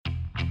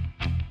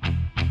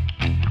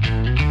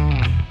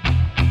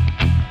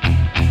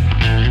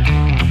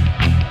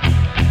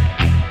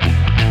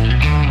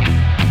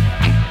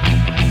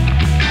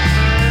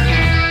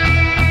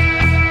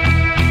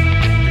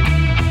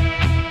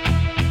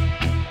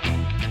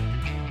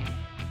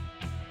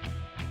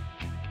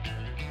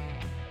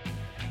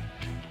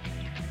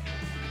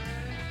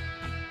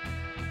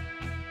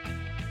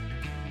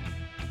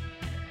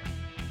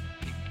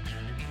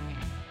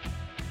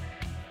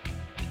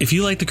If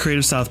you like the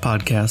Creative South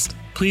podcast,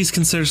 please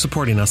consider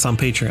supporting us on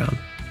Patreon.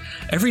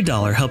 Every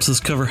dollar helps us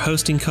cover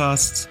hosting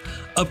costs,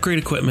 upgrade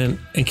equipment,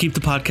 and keep the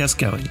podcast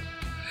going.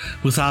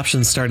 With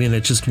options starting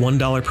at just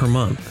 $1 per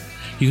month,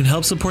 you can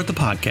help support the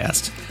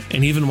podcast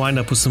and even wind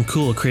up with some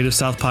cool Creative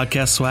South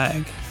podcast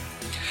swag.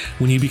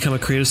 When you become a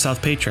Creative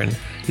South patron,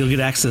 you'll get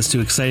access to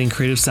exciting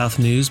Creative South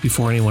news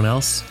before anyone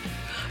else,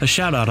 a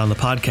shout out on the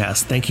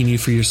podcast thanking you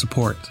for your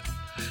support,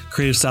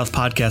 Creative South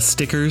podcast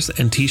stickers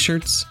and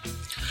t-shirts.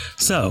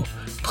 So,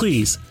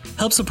 please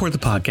help support the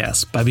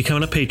podcast by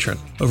becoming a patron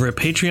over at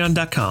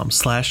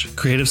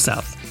patreon.com/Creative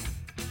South.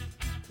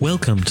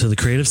 Welcome to the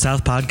Creative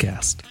South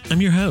podcast.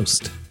 I'm your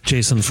host,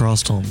 Jason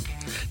Frostholm.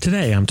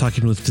 Today, I'm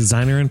talking with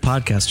designer and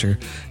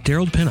podcaster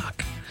Darold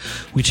Pinnock.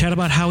 We chat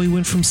about how he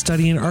went from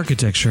studying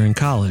architecture in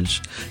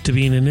college to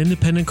being an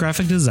independent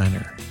graphic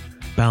designer,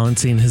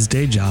 balancing his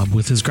day job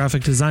with his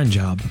graphic design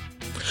job,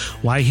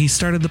 why he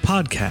started the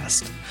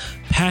podcast,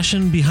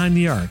 passion behind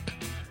the art,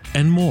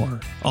 and more,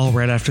 all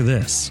right after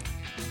this.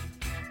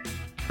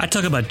 I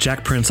talk about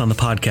Jack Prince on the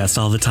podcast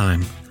all the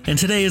time, and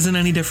today isn't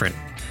any different,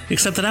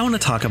 except that I want to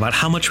talk about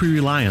how much we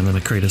rely on them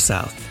at Creative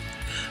South.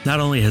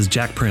 Not only has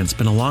Jack Prince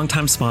been a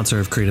longtime sponsor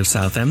of Creative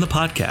South and the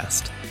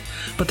podcast,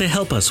 but they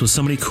help us with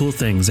so many cool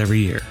things every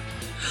year.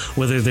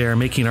 Whether they are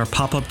making our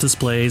pop-up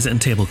displays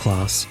and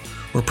tablecloths,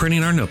 or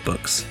printing our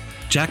notebooks,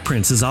 Jack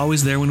Prince is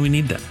always there when we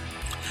need them.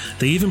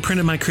 They even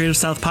printed my Creative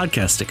South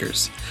podcast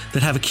stickers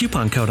that have a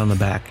coupon code on the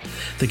back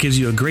that gives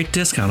you a great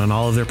discount on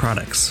all of their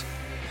products.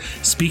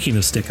 Speaking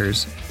of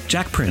stickers,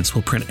 Jack Prince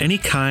will print any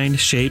kind,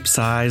 shape,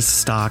 size,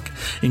 stock,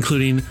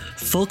 including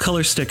full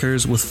color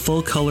stickers with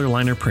full color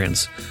liner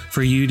prints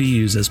for you to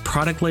use as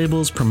product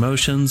labels,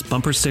 promotions,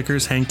 bumper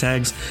stickers, hang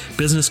tags,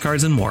 business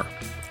cards, and more.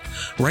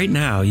 Right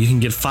now, you can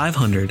get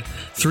 500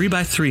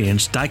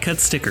 3x3-inch die-cut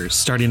stickers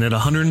starting at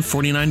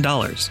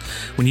 $149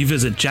 when you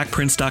visit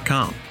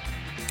jackprince.com.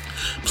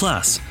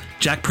 Plus,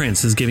 Jack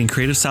Prince is giving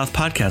Creative South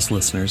podcast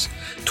listeners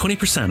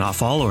 20%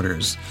 off all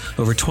orders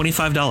over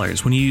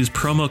 $25 when you use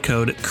promo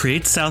code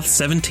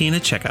CreateSouth17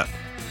 at checkout.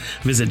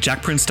 Visit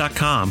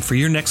jackprince.com for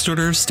your next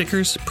order of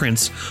stickers,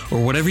 prints,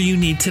 or whatever you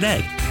need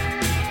today.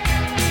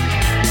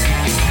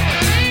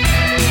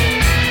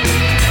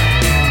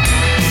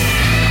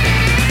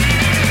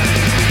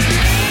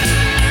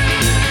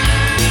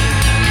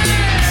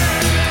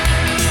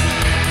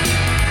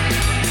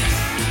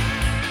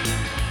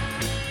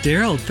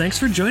 Darold, thanks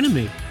for joining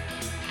me.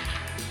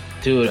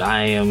 Dude,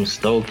 I am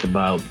stoked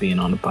about being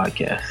on the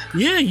podcast.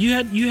 Yeah, you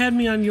had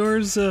me on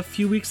yours a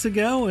few weeks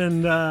ago,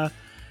 and I'm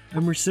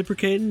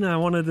reciprocating. I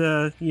wanted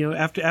to,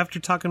 after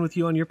talking with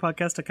you on your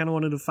podcast, I kind of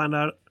wanted to find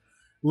out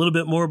a little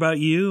bit more about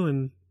you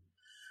and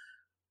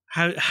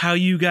how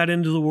you got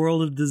into the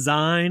world of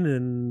design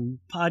and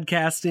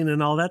podcasting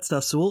and all that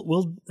stuff. So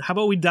we'll how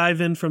about we dive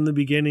in from the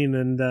beginning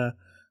and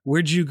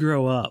where'd you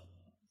grow up?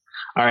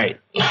 All right,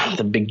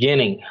 the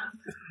beginning.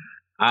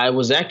 I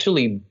was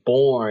actually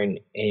born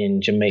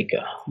in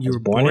Jamaica. You were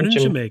born in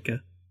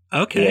Jamaica?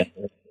 Okay.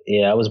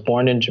 Yeah, I was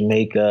born in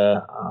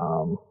Jamaica.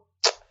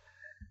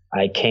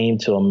 I came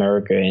to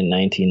America in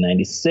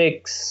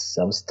 1996.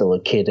 I was still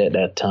a kid at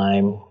that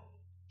time,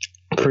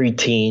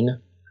 preteen.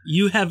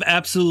 You have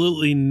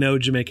absolutely no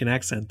Jamaican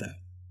accent, though.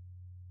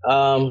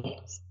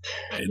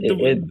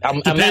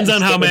 Depends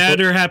on how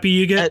mad or happy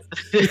you get.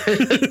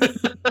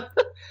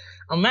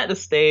 I'm at the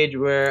stage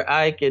where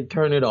I can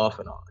turn it off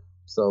and on.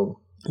 So...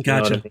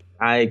 Gotcha.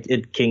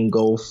 It can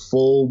go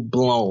full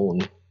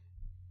blown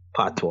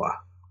patois.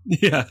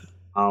 Yeah.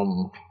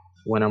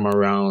 When I'm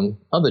around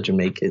other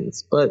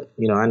Jamaicans, but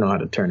I know how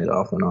to turn it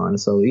off and on.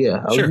 So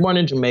yeah, I was born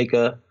in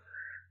Jamaica.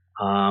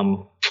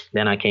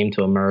 Then I came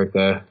to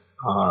America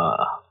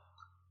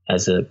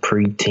as a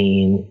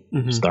preteen.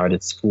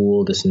 Started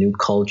school, this new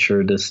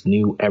culture, this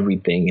new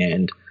everything.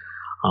 And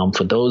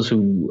for those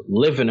who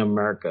live in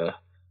America,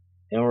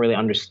 they don't really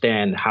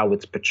understand how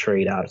it's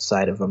portrayed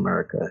outside of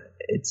America.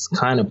 It's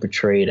kind of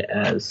portrayed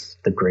as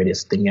the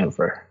greatest thing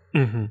ever.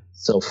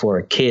 So for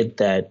a kid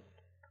that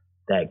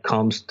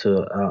comes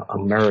to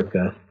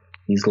America,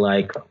 he's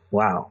like,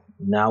 wow,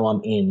 now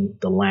I'm in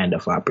the land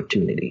of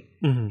opportunity.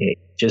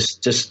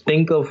 Just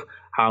think of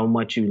how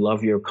much you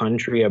love your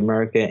country,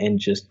 America, and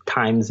just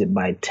times it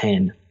by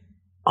 10.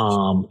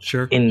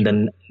 In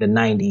the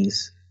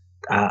 90s.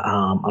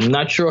 I'm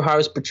not sure how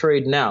it's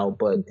portrayed now,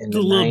 but it's a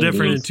little 90s,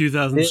 different in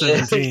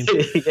 2017.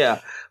 Yeah,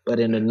 but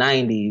in the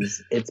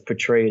 90s, it's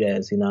portrayed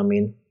as,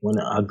 when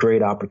a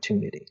great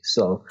opportunity.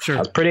 So I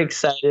was pretty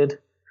excited.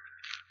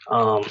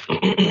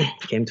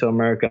 Came to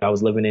America. I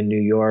was living in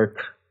New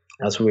York.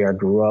 That's where I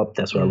grew up.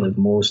 That's where I lived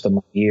most of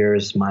my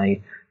years,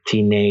 my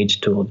teenage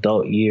to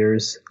adult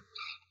years.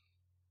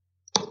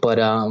 But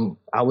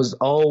I was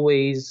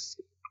always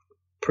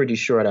pretty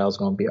sure that I was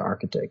going to be an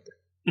architect.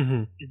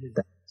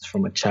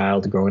 From a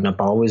child growing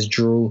up, I always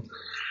drew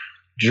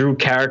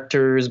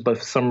characters, but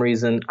for some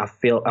reason I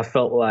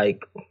felt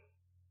like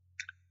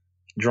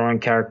drawing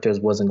characters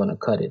wasn't going to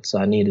cut it. So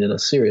I needed a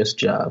serious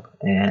job,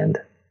 and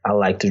I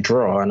like to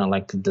draw and I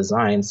like to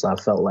design. So I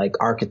felt like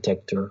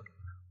architecture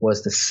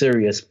was the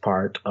serious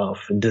part of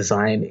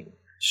designing.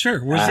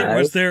 Sure.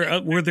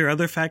 Were there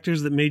other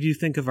factors that made you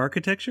think of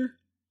architecture?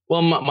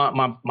 Well,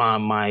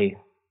 my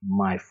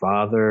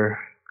father,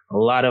 a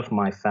lot of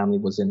my family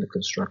was into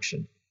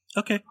construction.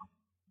 Okay.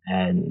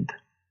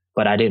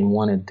 But I didn't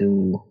want to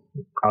do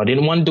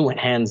it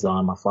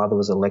hands-on. My father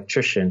was an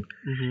electrician,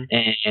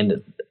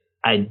 and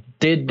I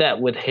did that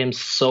with him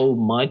so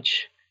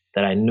much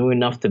that I knew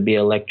enough to be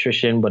an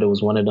electrician, but it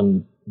was one of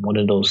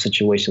those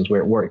situations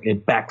where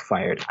it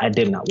backfired. I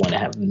did not want to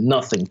have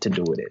nothing to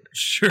do with it.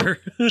 Sure.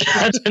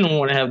 I didn't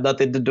want to have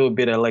nothing to do with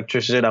being an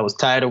electrician. I was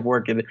tired of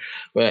working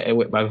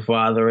with my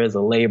father as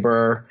a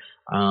laborer.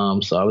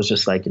 So I was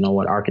just like, you know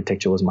what,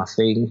 architecture was my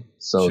thing.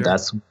 So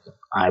sure.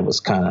 I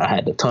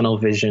had the tunnel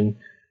vision.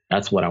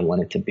 That's what I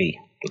wanted to be.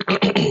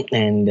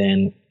 And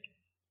then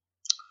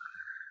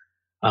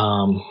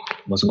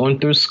was going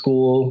through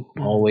school,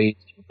 always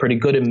pretty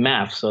good in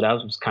math. So that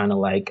was kind of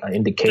like an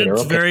indicator.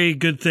 That's a very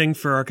good thing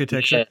for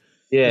architecture.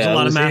 Yeah. There's a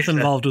lot of math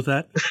involved with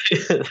that.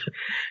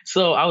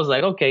 So I was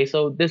like, okay,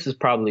 so this is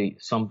probably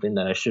something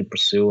that I should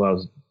pursue. I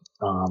was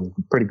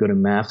pretty good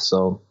in math.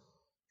 So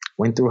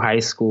went through high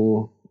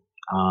school.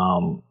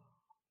 I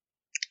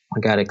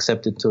got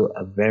accepted to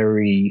a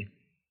very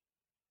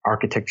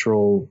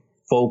architectural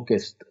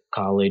focused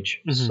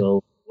college. So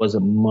it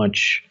wasn't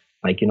much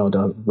like,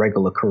 the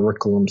regular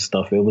curriculum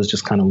stuff. It was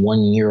just kind of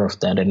 1 year of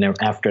that. And then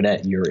after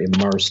that, you're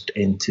immersed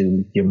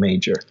into your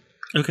major.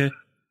 Okay.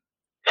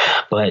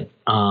 But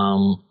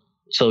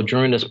so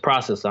during this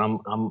process,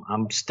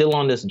 I'm still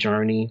on this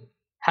journey.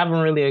 Haven't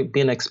really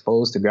been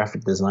exposed to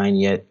graphic design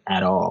yet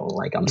at all.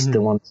 Like I'm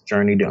still on this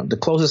journey. The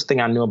closest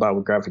thing I knew about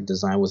with graphic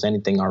design was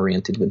anything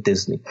oriented with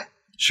Disney.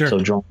 Sure. So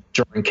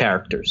drawing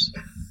characters.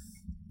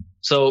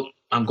 So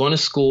I'm going to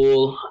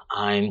school.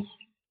 I'm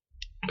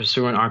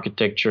pursuing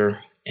architecture.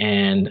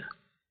 And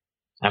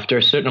after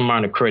a certain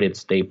amount of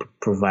credits, they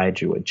provide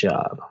you a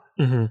job.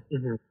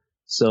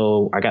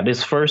 So I got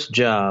this first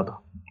job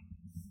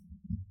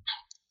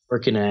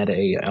working at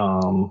I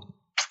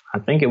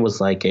think it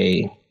was like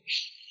a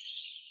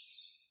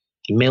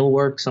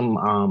millwork,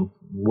 some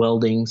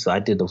welding. So I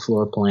did the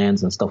floor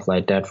plans and stuff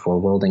like that for a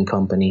welding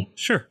company.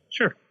 Sure.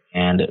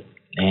 And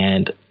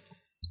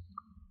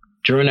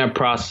during that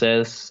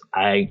process,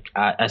 I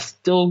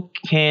still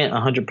can't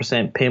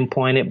 100%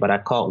 pinpoint it, but I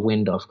caught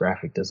wind of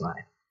graphic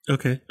design.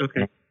 Okay.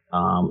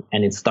 And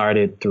it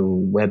started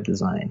through web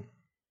design.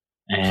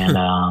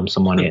 And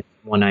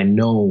someone I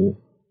knew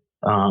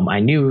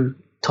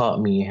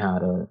taught me how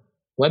to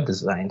web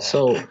design.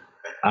 So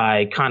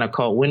I kind of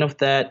caught wind of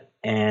that,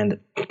 and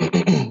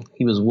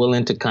he was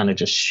willing to kind of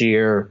just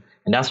share.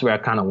 And that's where I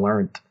kind of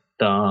learned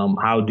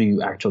how do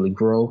you actually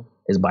grow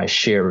is by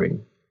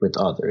sharing with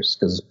others.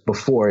 Because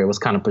before it was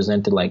kind of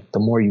presented like the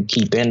more you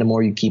keep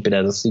it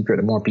as a secret,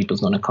 the more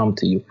people's going to come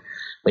to you.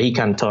 But he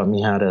kind of taught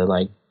me how to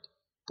like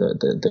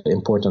the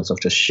importance of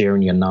just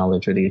sharing your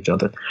knowledge with each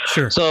other.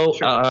 Sure. So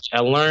I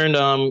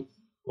learned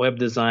web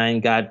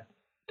design, got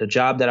the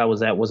job that I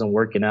was at wasn't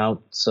working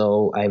out.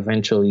 So I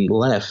eventually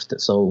left.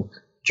 So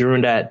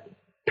during that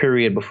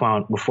period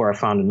before I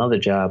found another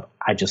job,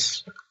 I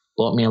just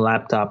bought me a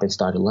laptop and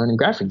started learning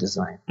graphic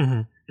design.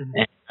 And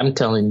I'm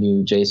telling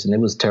you, Jason, it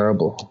was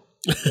terrible.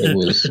 It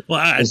was. Well,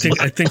 I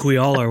think we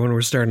all are when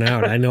we're starting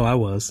out. I know I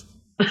was.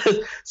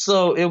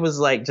 So it was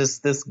like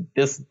just this.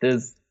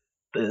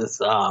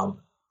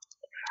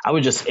 I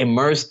was just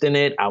immersed in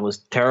it. I was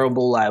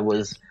terrible.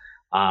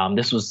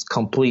 This was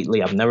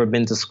completely. I've never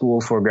been to school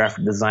for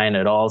graphic design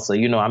at all. So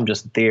I'm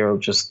just there,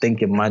 just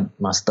thinking my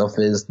stuff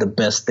is the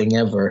best thing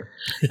ever,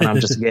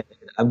 and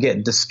I'm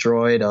getting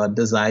destroyed on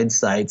design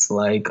sites.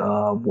 Like,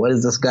 what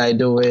is this guy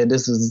doing?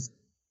 This is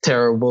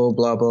terrible.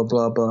 Blah blah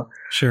blah blah.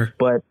 Sure.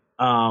 But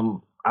I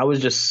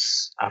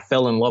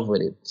fell in love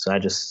with it. So I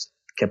just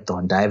kept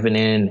on diving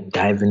in,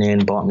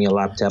 bought me a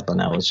laptop,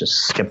 and I was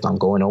just kept on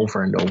going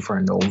over and over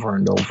and over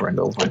and over and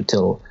over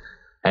until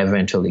I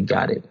eventually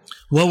got it.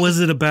 What was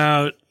it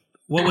about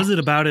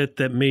it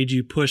that made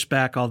you push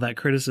back all that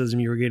criticism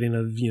you were getting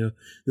of,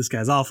 this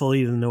guy's awful,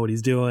 he doesn't know what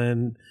he's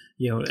doing,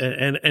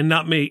 and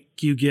not make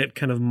you get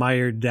kind of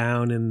mired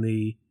down in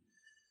the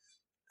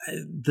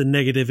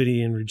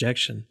negativity and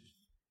rejection?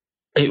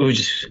 It was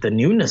just the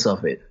newness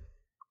of it.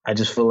 I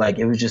just feel like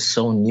it was just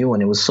so new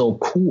and it was so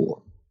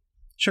cool.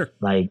 Sure.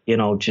 Like,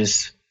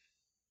 just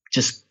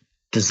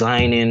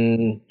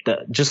designing,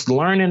 just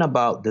learning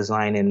about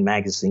designing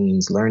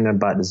magazines, learning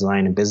about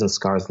designing business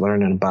cards,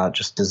 learning about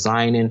just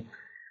designing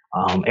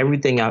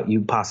everything out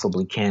you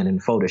possibly can in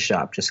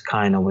Photoshop just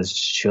kind of was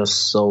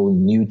just so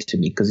new to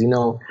me. Because, in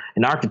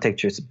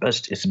architecture,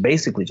 it's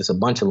basically just a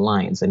bunch of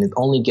lines, and it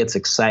only gets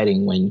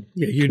exciting when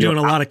you're doing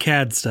a lot of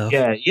CAD stuff.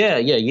 Yeah.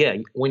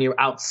 When you're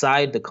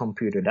outside the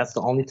computer, that's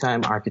the only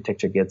time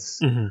architecture gets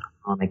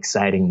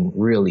exciting,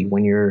 really,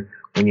 when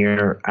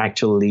you're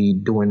actually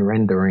doing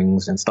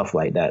renderings and stuff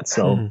like that.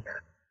 So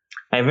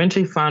I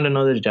eventually found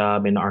another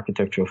job in the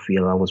architectural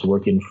field. I was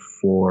working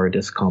for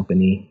this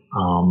company,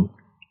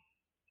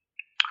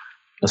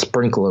 a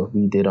sprinkler.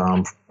 We did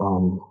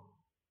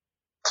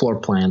floor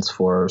plans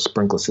for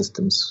sprinkler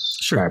systems,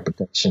 Sure. fire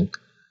protection.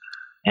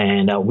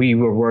 And we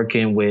were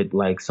working with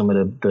like some of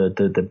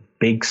the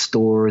big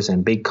stores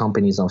and big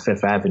companies on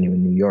Fifth Avenue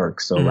in New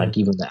York. So like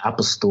even the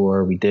Apple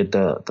Store, we did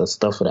the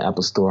stuff for the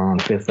Apple Store on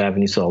Fifth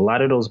Avenue. So a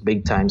lot of those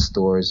big time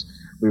stores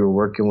we were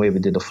working with, we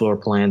did the floor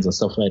plans and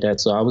stuff like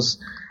that. So I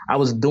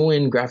was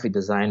doing graphic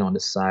design on the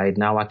side.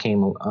 Now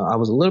I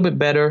was a little bit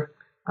better,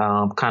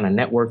 kind of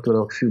networked with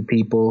a few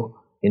people,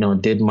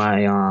 did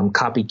my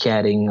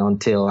copycatting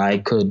until I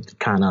could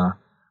kind of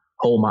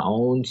hold my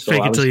own. So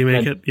fake it till you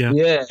make it.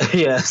 Yeah.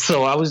 Yeah.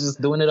 So I was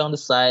just doing it on the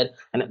side.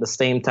 And at the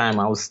same time,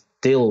 I was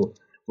still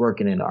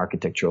working in the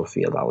architectural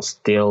field.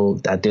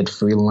 I did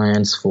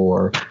freelance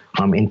for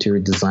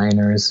interior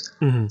designers.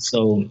 Mm-hmm.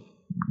 So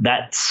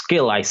that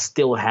skill, I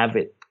still have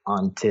it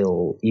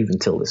even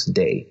till this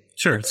day.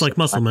 Sure. It's like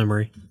muscle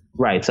memory.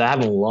 Right. So I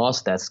haven't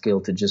lost that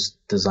skill to just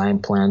design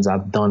plans.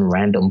 I've done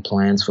random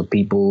plans for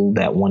people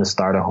that want to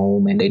start a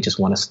home and they just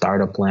want to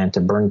start a plan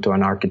to bring to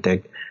an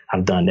architect.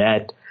 I've done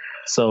that.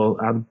 So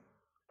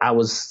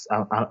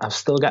I've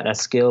still got that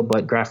skill,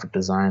 but graphic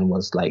design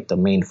was like the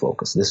main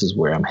focus. This is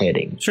where I'm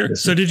heading. Sure.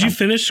 So did you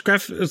finish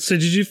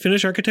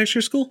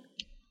architecture school?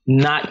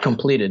 Not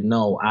completed.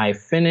 No, I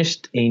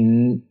finished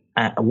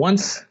at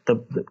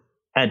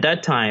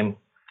that time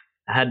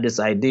I had this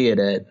idea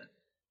that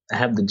I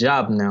have the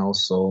job now.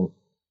 So,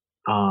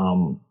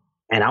 and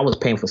I was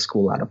paying for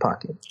school out of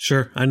pocket.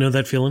 Sure. I know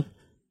that feeling.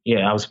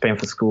 Yeah. I was paying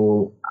for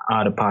school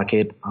out of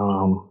pocket.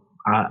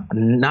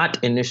 Not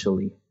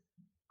initially.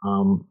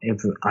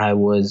 If I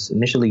was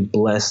initially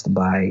blessed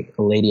by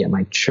a lady at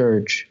my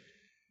church,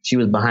 she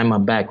was behind my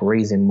back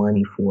raising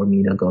money for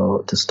me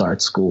to start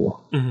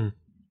school. Mm-hmm.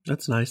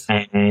 That's nice.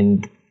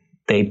 And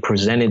they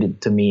presented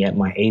it to me at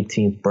my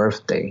 18th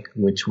birthday,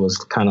 which was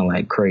kind of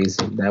like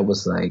crazy. That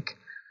was like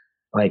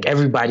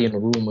everybody in the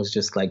room was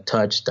just like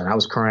touched, and I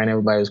was crying.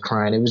 Everybody was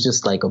crying. It was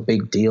just like a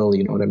big deal.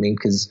 You know what I mean?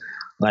 Because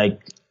like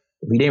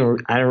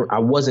I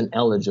wasn't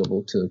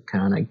eligible to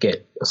kind of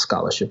get a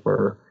scholarship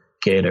or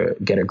get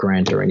a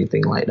grant or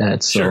anything like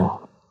that. So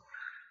sure.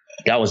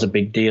 That was a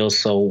big deal.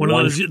 So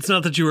it's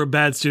not that you were a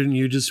bad student.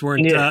 You just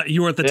weren't,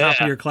 you weren't the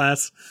top of your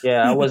class.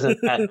 Yeah. I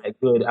wasn't that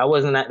good. I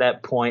wasn't at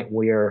that point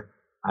where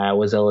I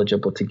was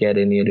eligible to get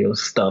any of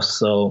those stuff.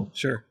 So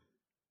sure.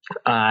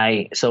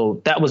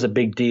 So that was a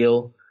big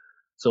deal.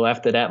 So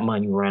after that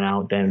money ran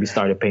out, then we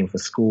started paying for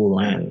school,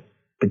 and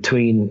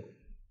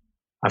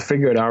I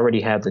figured I already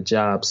had the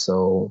job.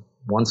 So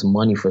once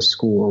money for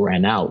school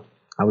ran out,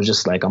 I was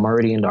just like, I'm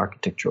already in the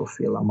architectural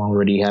field. I'm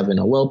already having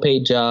a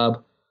well-paid job.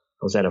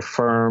 I was at a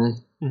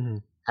firm. Mm-hmm.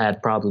 I've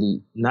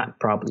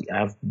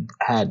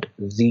had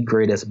the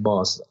greatest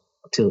boss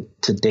to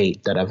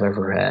date that I've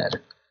ever had.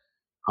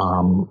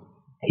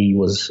 He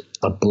was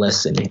a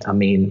blessing. I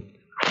mean,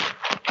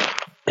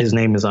 his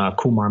name is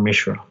Kumar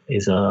Mishra.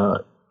 He's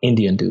a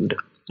Indian dude.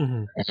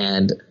 Mm-hmm.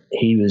 And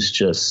he was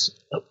just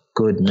a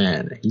good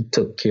man. He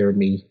took care of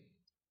me.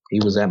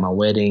 He was at my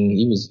wedding.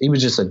 He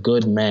was just a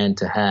good man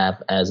to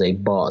have as a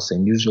boss.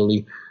 And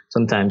usually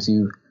sometimes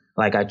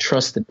I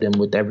trusted him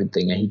with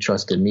everything and he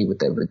trusted me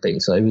with everything.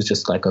 So it was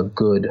just like a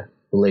good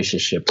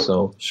relationship.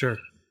 So sure.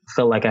 I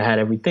felt like I had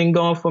everything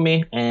going for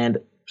me. And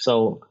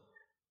so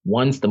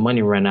once the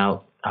money ran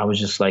out, I was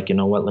just like, you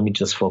know what, let me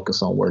just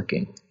focus on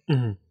working.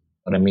 Mm-hmm.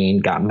 But I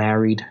mean, got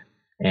married,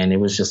 and it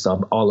was just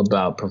all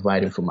about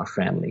providing for my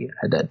family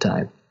at that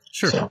time.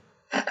 Sure.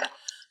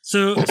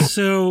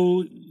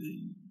 So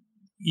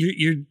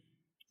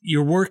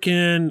you're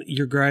working,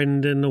 you're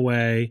grinding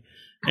away,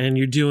 and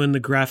you're doing the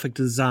graphic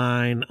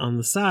design on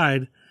the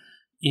side.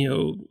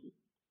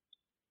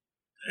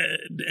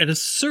 At a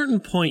certain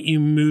point, you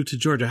moved to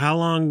Georgia. How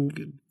long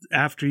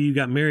after you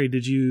got married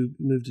did you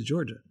move to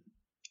Georgia?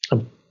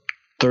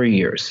 3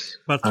 years.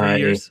 About 3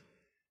 years?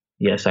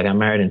 Yes, I got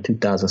married in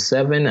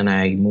 2007, and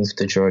I moved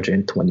to Georgia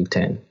in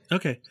 2010.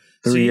 Okay.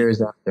 3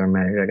 years after I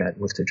married, I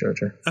moved to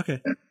Georgia. Okay.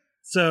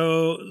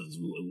 So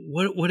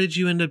what did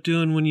you end up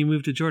doing when you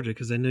moved to Georgia?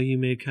 Because I know you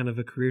made kind of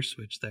a career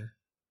switch there.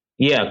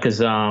 Yeah,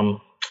 because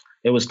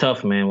it was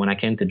tough, man. When I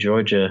came to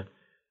Georgia,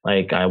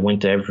 like I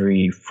went to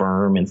every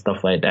firm and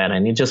stuff like that,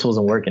 and it just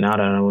wasn't working out.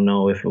 I don't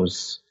know if it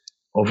was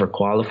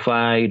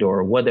overqualified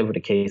or whatever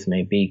the case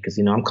may be, because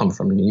I'm coming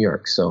from New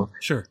York, so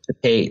sure, the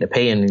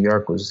pay in New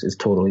York is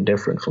totally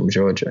different from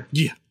Georgia.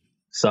 Yeah.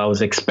 So I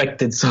was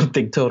expecting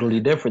something totally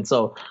different.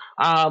 So,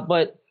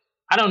 but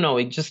I don't know,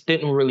 it just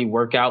didn't really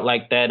work out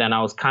like that, and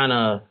I was kind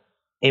of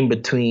in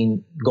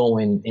between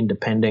going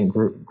independent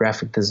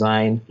graphic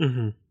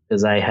design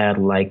because I had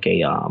like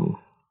a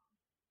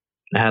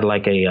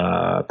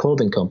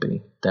clothing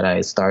company that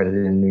I started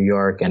in New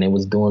York, and it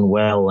was doing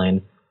well,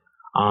 and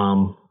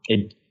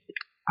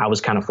I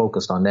was kind of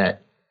focused on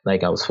that.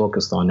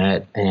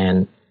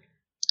 And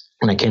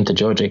when I came to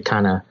Georgia, it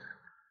kind of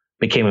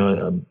became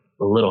a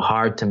little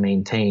hard to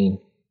maintain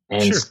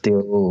and sure.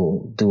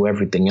 still do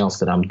everything else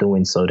that I'm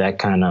doing. So that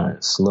kind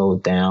of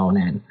slowed down,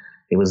 and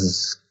it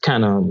was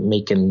kind of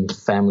making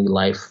family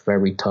life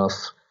very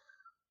tough.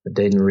 I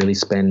didn't really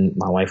spend,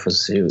 my wife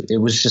was,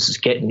 it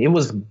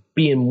was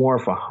being more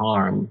of a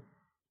harm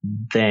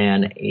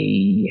than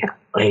a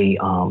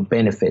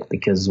benefit,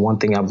 because one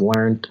thing I've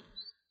learned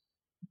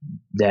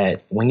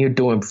that when you're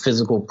doing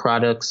physical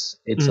products,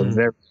 it's a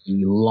very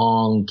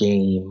long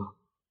game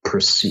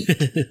pursuit.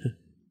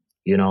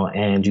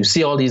 And you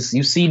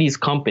see these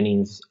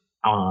companies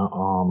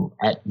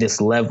at this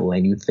level,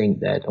 and you think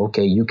that,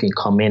 okay, you can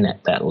come in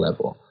at that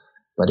level,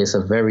 but it's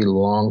a very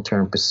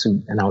long-term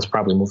pursuit, and I was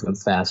probably moving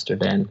faster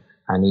than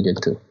I needed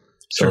to.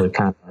 So it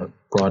kind of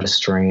brought a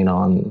strain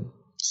on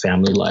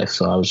family life.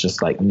 So I was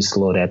just like, let me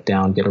slow that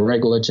down, get a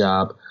regular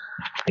job.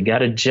 I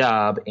got a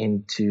job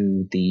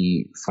into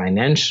the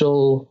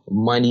financial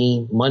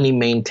money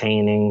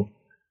maintaining,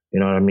 you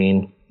know what I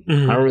mean? I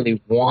don't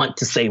really want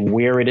to say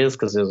where it is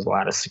because there's a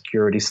lot of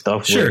security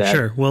stuff.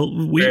 Sure. Well,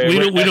 we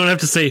don't have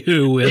to say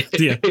who with.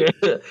 Yeah.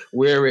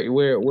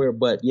 where,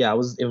 but yeah,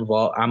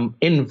 I'm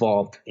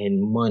involved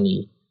in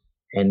money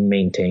and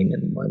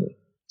maintaining money.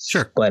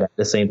 Sure. But at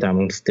the same time,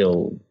 I'm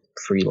still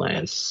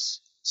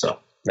freelance. So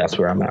that's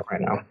where I'm at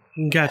right now.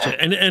 Gotcha.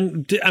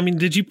 And I mean,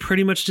 did you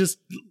pretty much just,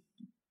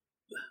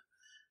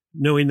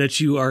 knowing that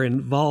you are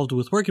involved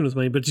with working with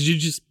money, but did you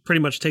just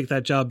pretty much take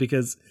that job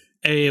because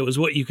it was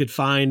what you could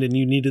find and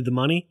you needed the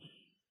money?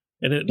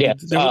 And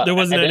there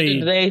wasn't at any. The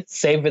end of the day,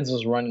 savings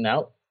was running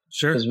out.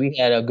 Sure. Because we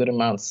had a good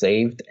amount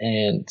saved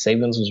and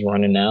savings was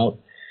running out.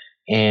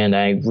 And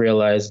I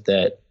realized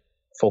that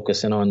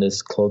focusing on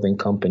this clothing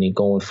company,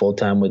 going full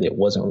time with it,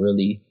 wasn't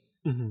really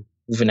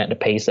moving at the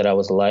pace that I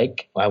would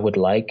like.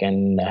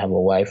 And I have a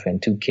wife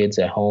and 2 kids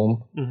at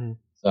home.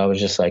 So I was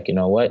just like, you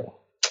know what?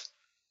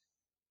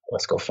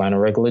 Let's go find a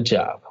regular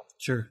job.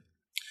 Sure.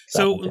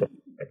 So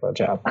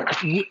job.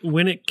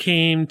 When it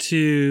came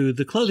to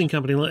the clothing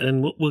company,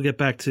 and we'll get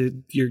back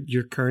to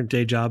your current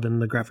day job in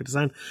the graphic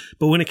design,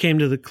 but when it came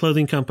to the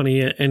clothing company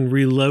and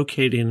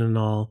relocating and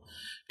all,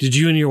 did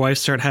you and your wife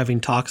start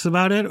having talks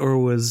about it, or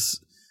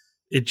was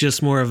it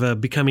just more of a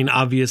becoming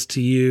obvious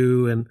to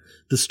you and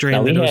the strain?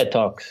 No, we had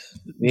talks.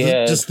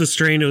 Just the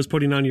strain it was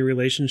putting on your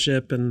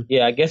relationship, and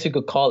yeah, I guess you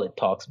could call it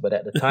talks, but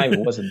at the time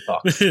it wasn't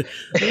talks. I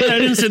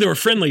didn't say they were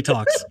friendly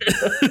talks.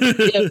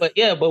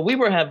 but we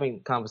were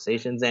having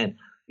conversations, and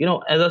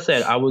as I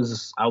said, I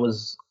was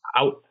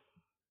out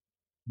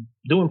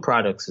doing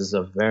products is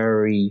a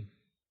very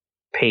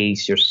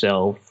pace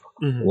yourself,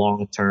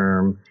 long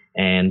term,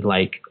 and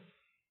like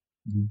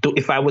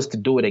if I was to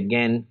do it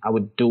again, I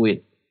would do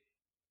it.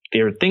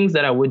 There are things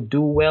that I would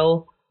do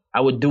well. I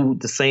would do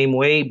the same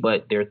way,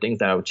 but there are things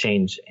that I would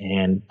change,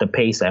 and the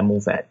pace I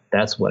move at,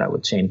 that's what I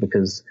would change,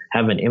 because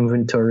having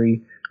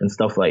inventory and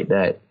stuff like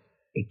that,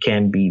 it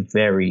can be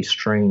very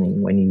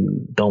straining when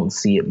you don't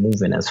see it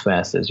moving as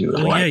fast as you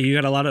would like. Yeah, you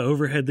got a lot of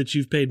overhead that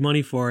you've paid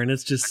money for, and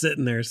it's just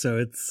sitting there, so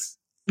it's...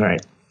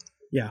 Right.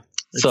 Yeah.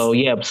 So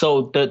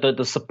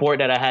the support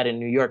that I had in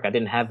New York, I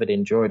didn't have it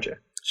in Georgia.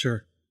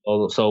 Sure.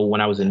 So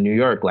when I was in New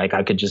York, like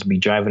I could just be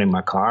driving in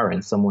my car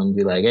and someone would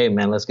be like, "Hey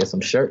man, let's get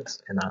some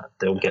shirts," and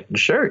they'll get the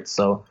shirts.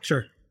 So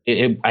sure,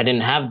 I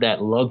didn't have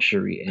that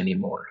luxury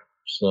anymore.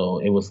 So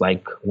it was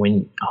like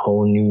when a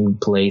whole new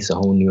place, a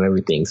whole new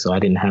everything. So I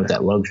didn't have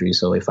that luxury.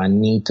 So if I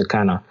need to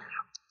kind of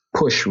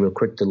push real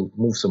quick to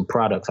move some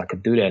products, I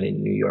could do that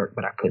in New York,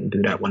 but I couldn't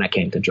do that when I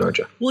came to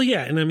Georgia. Well,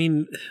 yeah, and I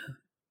mean,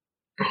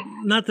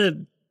 not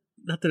that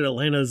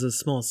Atlanta is a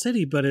small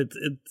city, but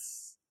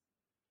it's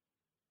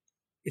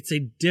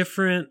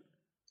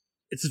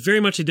very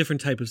much a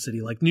different type of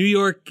city. Like New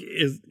York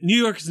is New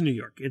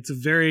York. It's a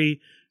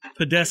very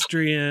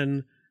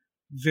pedestrian,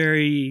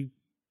 very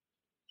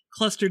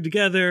clustered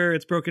together.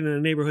 It's broken into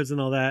neighborhoods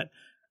and all that.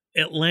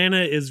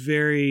 Atlanta is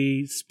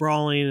very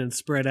sprawling and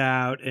spread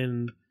out.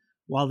 And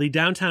while the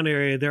downtown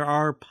area, there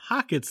are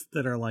pockets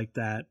that are like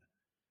that,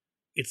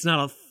 it's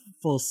not a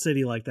full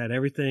city like that.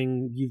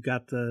 Everything, you've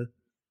got the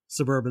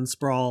suburban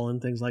sprawl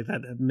and things like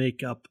that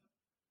make up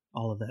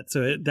all of that.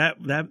 So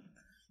that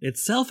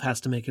itself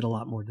has to make it a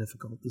lot more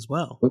difficult as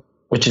well.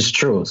 Which is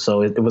true.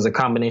 So it was a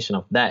combination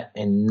of that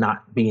and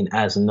not being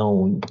as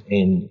known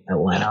in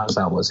Atlanta as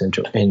I was in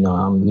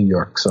New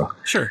York. So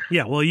sure,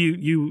 yeah. Well,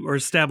 you are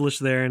established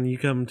there, and you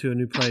come to a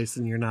new place,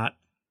 and you're not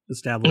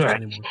established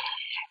anymore.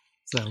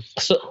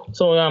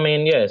 So I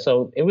mean, yeah.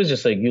 So it was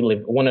just like you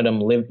live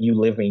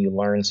and you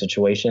learn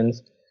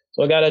situations.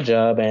 So I got a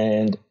job,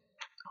 and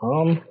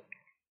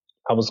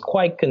I was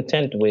quite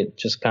content with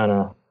just kind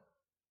of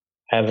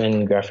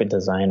having graphic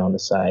design on the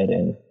side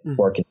and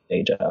working a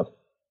day job.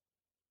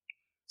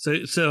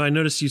 So I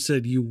noticed you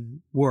said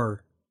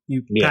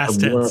past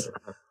tense.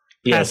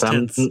 Yes, past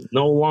I'm tense.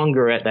 No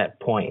longer at that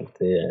point.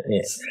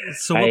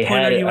 So what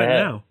point are you at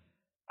now?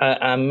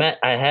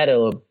 I had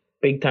a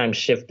big time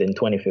shift in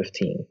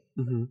 2015,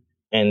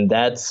 and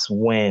that's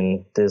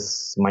when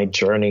my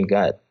journey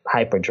got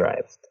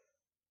hyperdrived.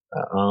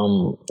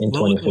 In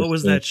 2015. What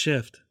was that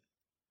shift?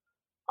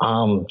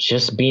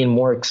 Just being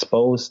more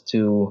exposed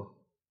to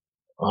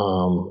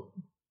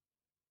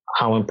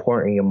how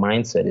important your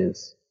mindset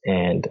is,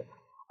 and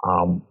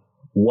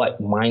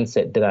what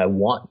mindset did I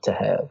want to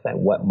have,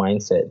 and what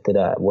mindset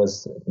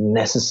was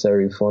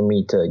necessary for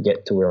me to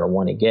get to where I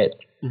want to get.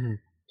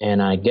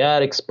 And I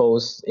got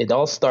exposed. It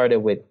all started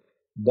with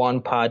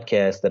one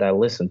podcast that I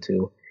listened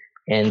to,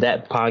 and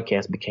that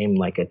podcast became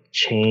like a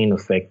chain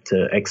effect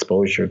to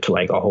exposure to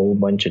like a whole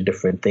bunch of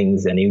different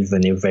things, and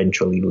even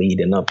eventually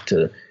leading up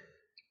to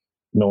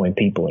knowing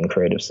people in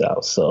Creative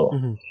South.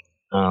 So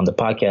the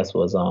podcast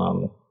was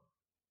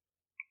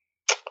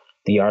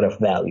The Art of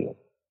Value.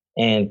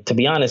 And to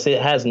be honest,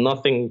 it has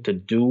nothing to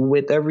do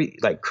with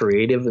like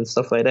creative and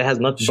stuff like that. It has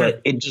nothing,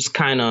 but it just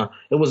it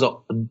was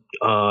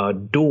a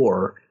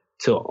door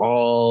to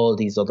all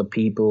these other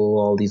people,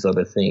 all these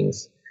other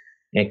things.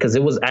 And because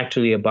it was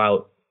actually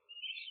about,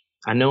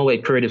 I know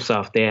at Creative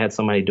Soft, they had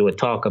somebody do a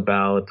talk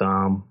about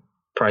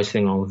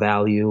pricing on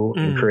value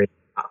and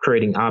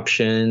creating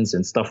options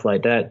and stuff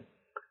like that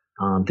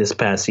this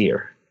past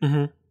year.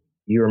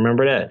 You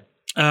remember that?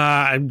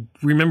 I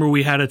remember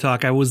we had a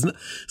talk.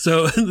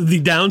 So the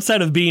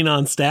downside of being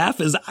on staff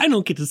is I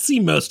don't get to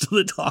see most of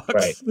the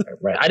talks.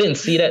 Right. I didn't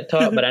see that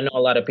talk, but I know a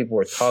lot of people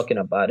were talking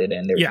about it,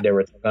 and they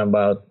were talking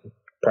about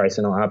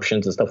pricing on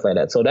options and stuff like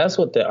that. So that's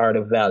what The Art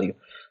of Value.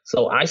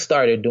 So I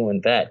started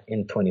doing that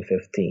in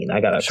 2015.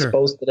 I got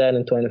exposed to that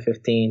in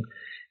 2015,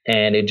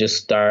 and it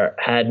just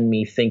had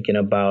me thinking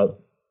about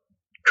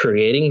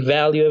creating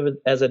value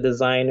as a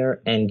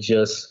designer and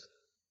just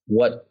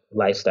what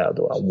lifestyle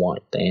do I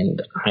want.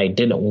 And I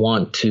didn't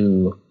want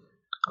to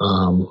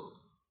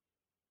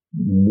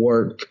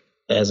work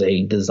as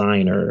a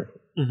designer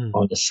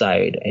on the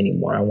side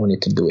anymore. I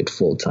wanted to do it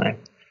full time.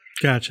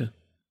 Gotcha.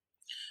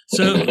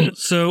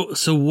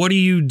 So what are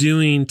you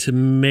doing to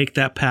make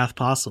that path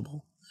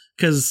possible?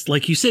 Because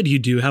like you said, you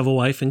do have a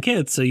wife and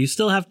kids, so you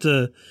still have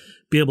to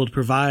be able to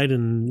provide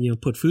and,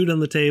 put food on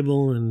the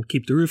table and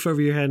keep the roof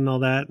over your head and all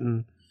that.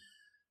 And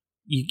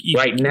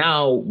right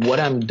now, what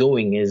I'm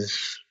doing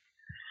is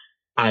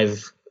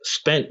I've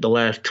spent the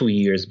last 2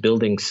 years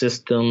building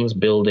systems,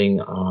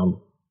 building,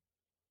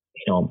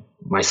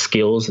 my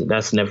skills.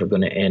 That's never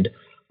going to end.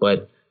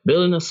 But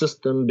building a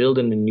system,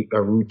 building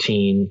a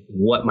routine,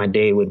 what my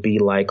day would be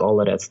like,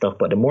 all of that stuff.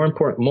 But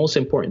the most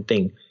important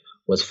thing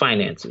was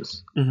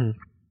finances.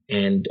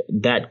 And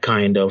that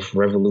kind of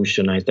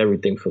revolutionized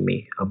everything for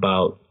me.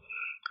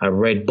 I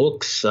read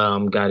books,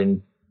 got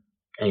in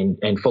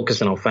and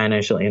focusing on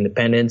financial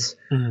independence.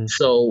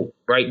 So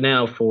right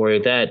now for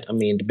that,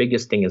 the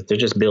biggest thing is to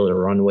just build a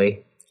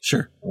runway.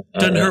 Sure.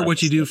 Doesn't hurt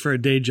what you do for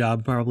a day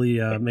job. Probably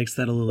makes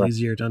that a little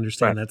easier to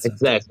understand. That stuff.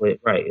 Exactly.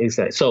 Right.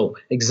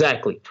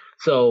 Exactly.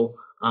 So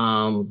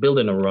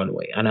building a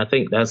runway. And I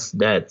think that's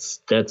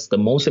the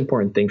most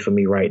important thing for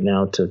me right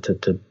now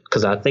to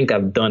because I think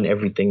I've done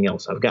everything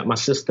else. I've got my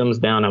systems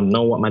down. I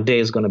know what my day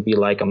is going to be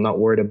like. I'm not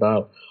worried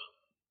about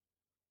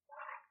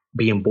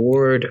being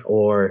bored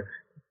or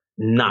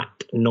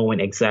not knowing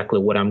exactly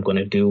what I'm going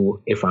to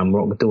do if I'm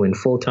doing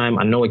full time.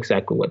 I know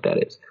exactly what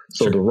that is.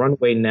 So the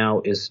runway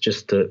now is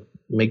just to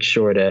make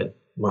sure that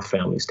my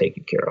family's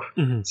taken care of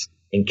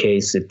in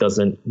case it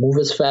doesn't move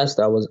as fast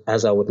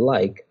as I would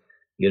like,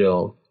 we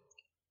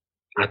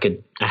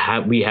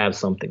have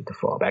something to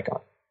fall back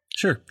on.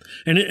 Sure.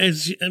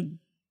 And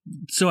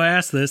so I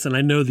asked this and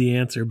I know the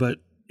answer, but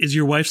is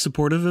your wife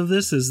supportive of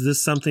this? Is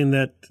this something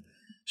that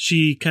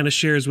she kind of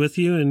shares with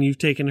you and you've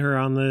taken her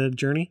on the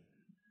journey?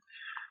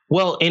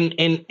 Well, in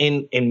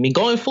me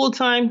going full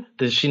time,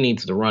 she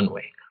needs the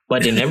runway.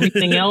 But in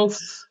everything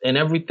else,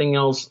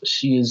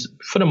 she is,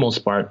 for the most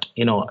part,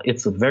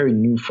 it's very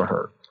new for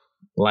her.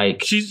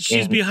 Like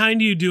she's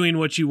behind you doing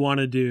what you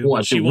want to do.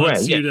 She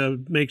wants you to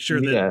make sure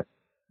that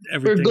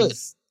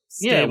everything's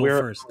stable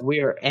first.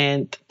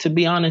 And to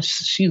be honest,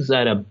 she's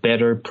at a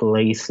better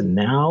place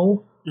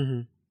now,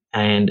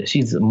 and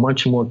she's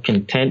much more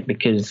content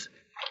because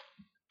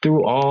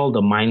through all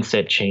the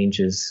mindset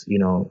changes,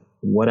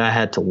 what I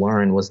had to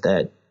learn was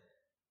that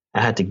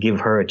I had to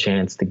give her a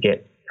chance to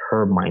get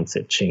her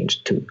mindset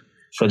changed too.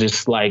 So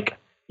just like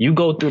you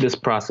go through this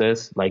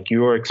process, like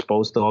you're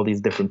exposed to all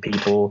these different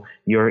people,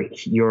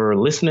 you're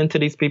listening to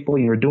these people,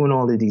 you're doing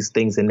all of these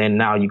things. And then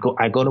now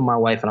I go to my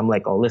wife and I'm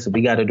like, oh, listen,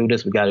 we got to do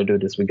this. We got to do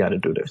this. We got to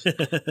do this.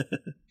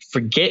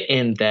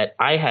 Forgetting that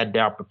I had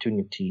the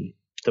opportunity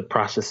to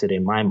process it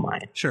in my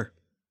mind. Sure.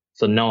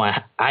 So now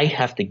I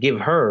have to give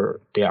her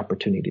the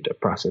opportunity to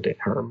process it in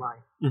her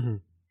mind.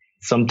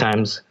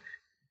 Sometimes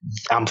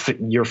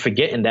you're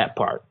forgetting that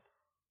part.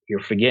 You're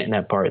forgetting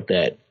that part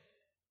that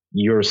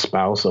your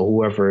spouse or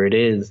whoever it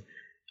is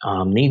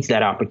needs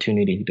that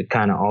opportunity to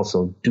kind of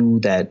also do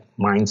that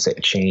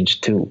mindset change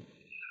too.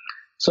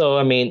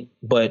 So,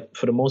 but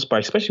for the most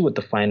part, especially with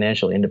the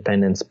financial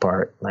independence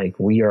part, like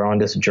we are on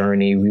this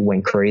journey. We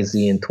went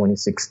crazy in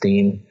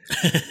 2016.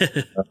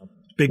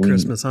 Big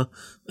Christmas, huh?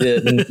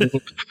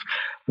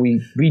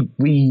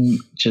 We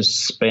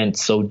just spent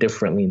so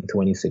differently in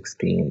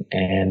 2016,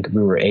 and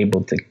we were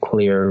able to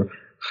clear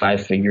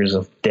 5 figures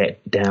of debt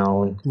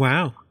down.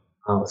 Wow.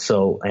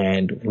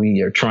 And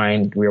we're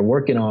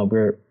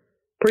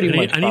pretty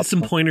much. I need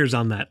some pointers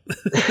on that.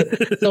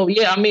 So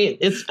yeah,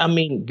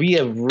 we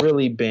have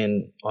really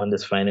been on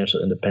this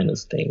financial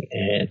independence thing,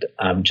 and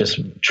I'm just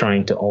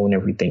trying to own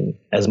everything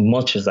as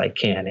much as I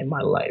can in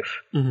my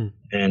life.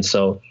 And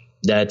so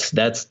that's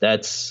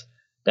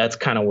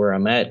kind of where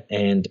I'm at.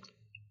 And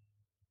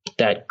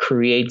that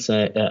creates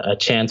a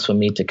chance for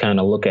me to kind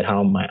of look at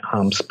how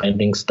I'm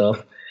spending stuff.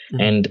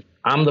 Mm-hmm. And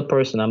I'm the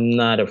person, I'm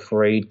not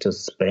afraid to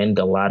spend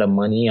a lot of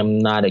money. I'm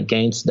not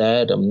against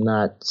that. I'm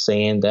not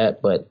saying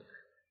that, but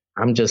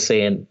I'm just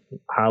saying,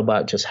 how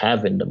about just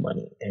having the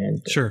money?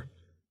 And sure,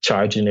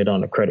 charging it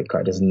on a credit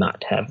card is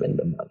not having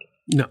the money.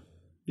 No.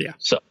 Yeah.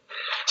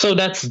 So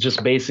that's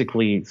just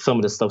basically some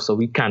of the stuff. So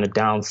we kind of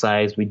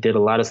downsized. We did a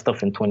lot of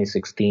stuff in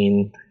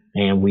 2016,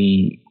 and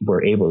we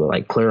were able to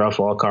like clear off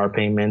all car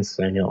payments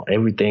and,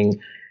 everything.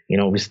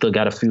 We still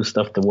got a few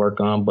stuff to work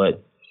on,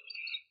 but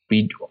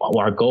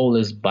our goal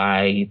is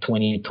by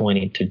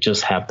 2020 to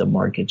just have the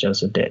mortgage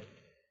as a debt.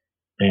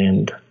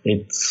 And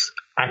it's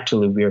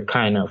actually, we're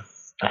kind of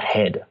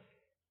ahead.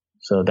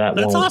 So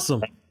that's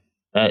awesome.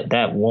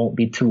 That won't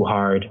be too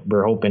hard.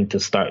 We're hoping to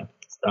start.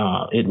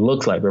 It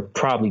looks like we're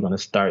probably going to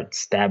start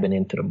stabbing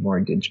into the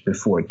mortgage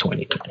before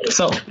 2020.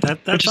 So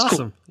that's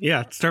awesome. Cool.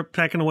 Yeah, start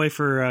packing away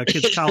for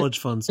kids' college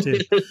funds too,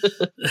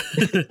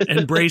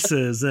 and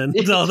braces and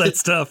all that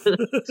stuff.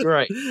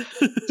 Right.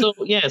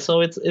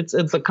 So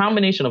it's a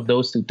combination of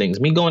those two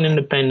things: me going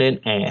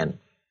independent and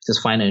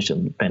just financial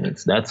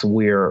independence. That's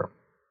where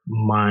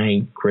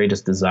my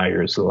greatest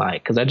desires lie,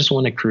 because I just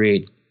want to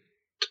create.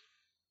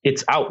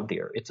 It's out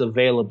there. It's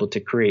available to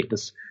create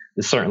this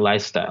certain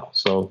lifestyle.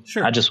 So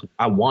sure.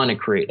 I want to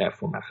create that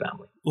for my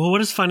family. Well, what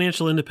does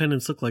financial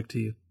independence look like to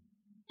you?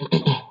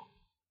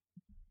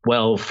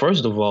 Well,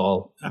 first of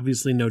all,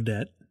 obviously no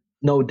debt.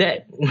 No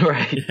debt,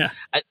 right? Yeah.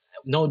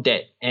 No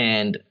debt,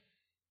 and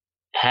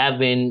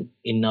having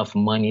enough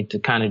money to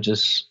kind of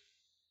just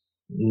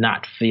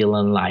not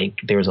feeling like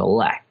there's a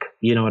lack.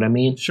 You know what I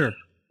mean? Sure.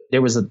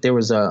 There was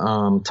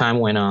a time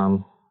when I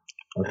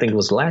think it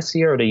was last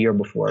year or the year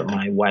before,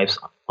 my wife's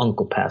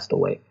uncle passed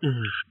away.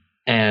 Mm-hmm.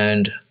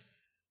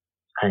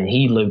 And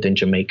he lived in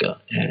Jamaica,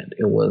 and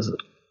it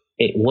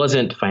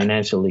wasn't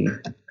financially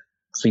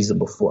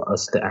feasible for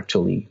us to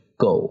actually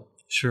go.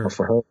 Sure. Or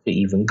for her to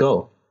even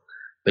go.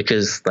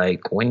 Because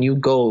like when you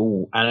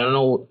go, I don't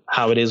know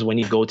how it is when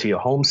you go to your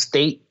home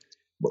state,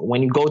 but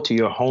when you go to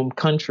your home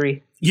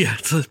country. Yeah,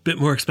 it's a bit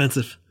more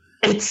expensive.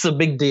 It's a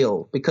big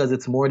deal because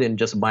it's more than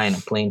just buying a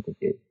plane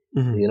ticket.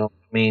 Mm-hmm. You know what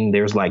I mean?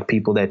 There's like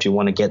people that you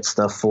want to get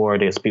stuff for.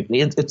 There's people.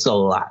 It's a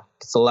lot.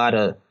 It's a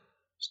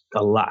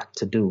lot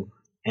to do.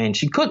 And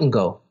she couldn't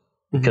go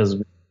because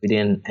we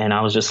didn't. And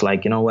I was just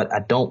like, you know what? I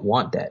don't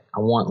want that. I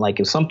want, like,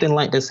 if something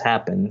like this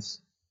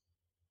happens,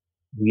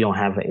 we don't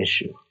have an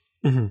issue.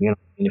 Mm-hmm. You know,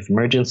 and if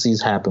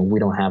emergencies happen, we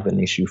don't have an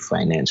issue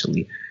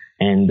financially.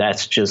 And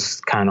that's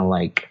just kind of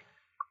like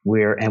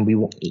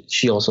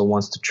she also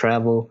wants to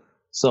travel.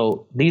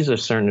 So these are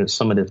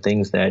some of the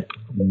things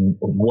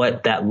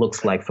what that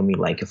looks like for me.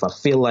 Like, if I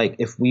feel like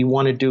if we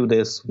want to do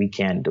this, we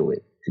can do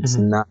it. It's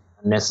not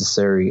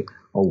necessary,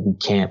 or we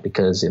can't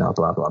because, blah,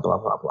 blah, blah,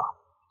 blah, blah.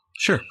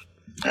 Sure.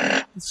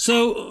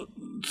 So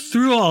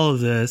through all of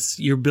this,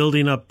 you're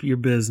building up your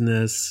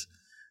business.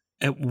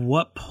 At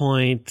what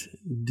point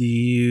do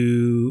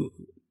you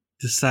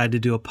decide to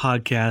do a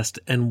podcast,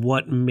 and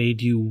what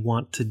made you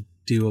want to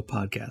do a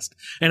podcast?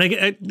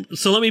 And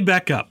so let me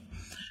back up.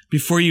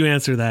 Before you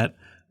answer that,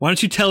 why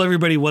don't you tell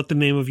everybody what the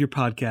name of your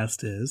podcast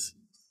is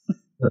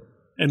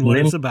and what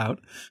it's about?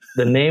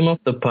 The name of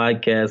the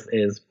podcast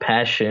is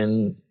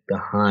Passion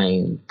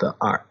Behind the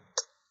Art.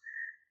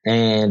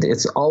 And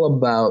it's all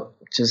about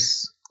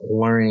just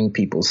learning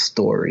people's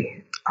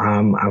story.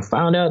 I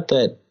found out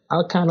that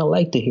I kind of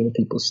like to hear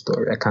people's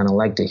story. I kind of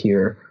like to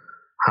hear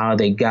how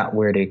they got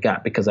where they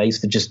got, because I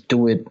used to just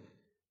do it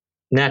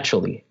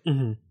naturally.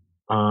 Mm-hmm.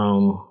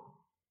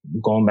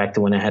 Going back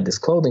to when I had this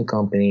clothing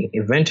company,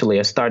 eventually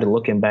I started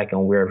looking back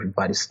on where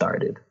everybody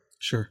started.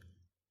 Sure.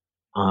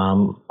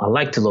 I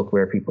like to look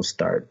where people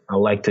start. I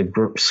like to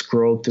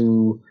scroll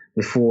through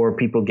before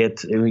people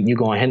you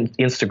go on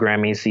Instagram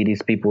and you see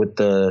these people with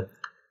the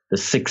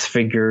 6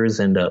 figures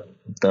and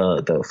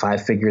the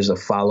 5 figures of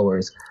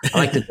followers.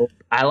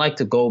 I like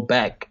to go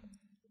back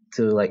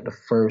to like the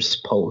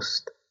first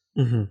post,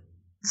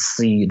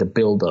 see the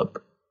build up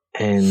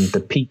and the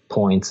peak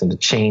points and the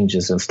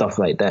changes and stuff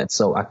like that.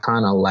 So I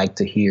kind of like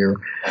to hear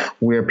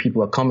where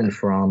people are coming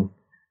from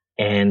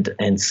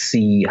and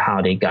see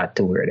how they got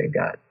to where they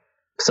got.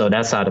 So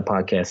that's how the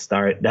podcast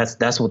started.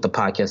 That's what the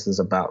podcast is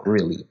about,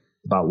 really,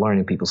 about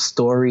learning people's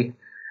story.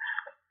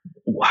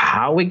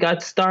 How it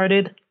got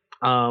started,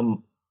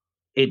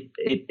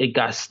 it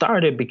got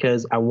started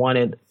because I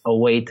wanted a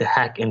way to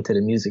hack into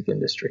the music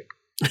industry.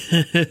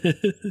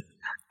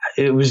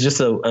 It was just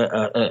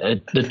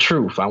the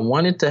truth. I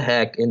wanted to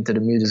hack into the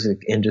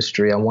music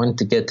industry. I wanted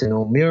to get to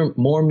know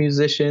more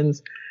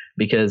musicians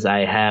because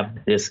I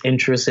have this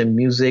interest in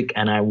music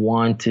and I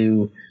want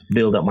to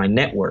build up my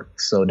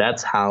network. So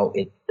that's how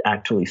it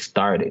actually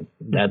started.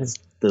 That's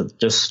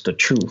just the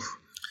truth.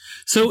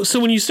 So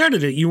when you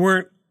started it, you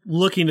weren't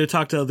looking to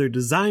talk to other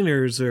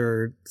designers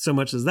or so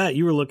much as that.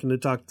 You were looking to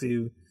talk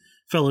to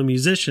fellow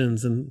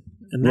musicians and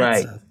that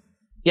right. stuff.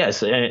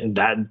 Yes, and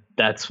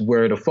that's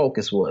where the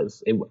focus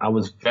was. I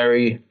was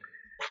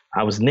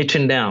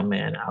niching down,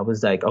 man. I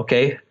was like,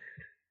 okay,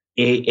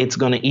 it's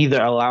going to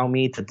either allow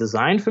me to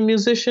design for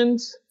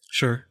musicians,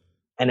 sure,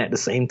 and at the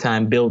same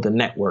time build a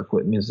network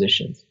with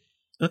musicians.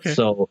 Okay.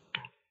 So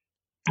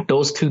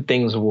those two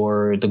things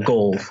were the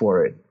goal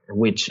for it,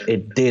 which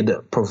it did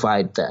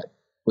provide that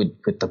with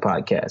the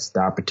podcast,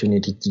 the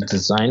opportunity to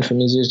design for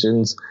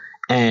musicians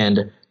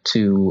and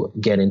to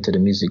get into the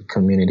music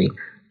community.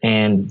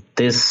 And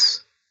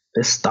this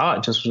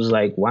thought just was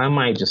like, why am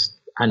I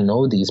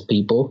know these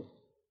people.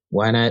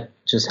 Why not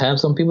just have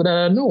some people that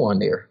I know on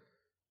there?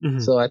 Mm-hmm.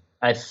 So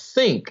I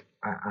think,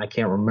 I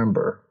can't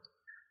remember.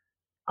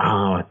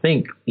 I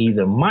think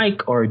either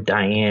Mike or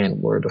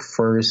Diane were the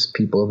first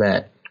people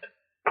that,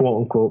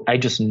 quote unquote, I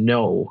just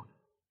know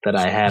that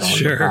I had on the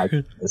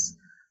podcast.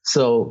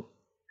 So,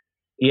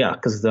 yeah,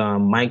 because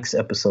Mike's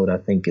episode, I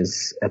think,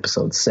 is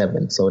episode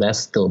 7. So that's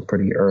still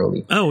pretty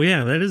early. Oh,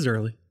 yeah, that is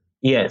early.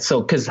 Yeah,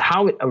 so because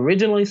how it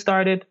originally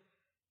started,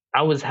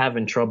 I was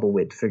having trouble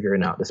with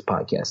figuring out this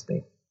podcast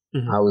thing.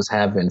 Mm-hmm. I was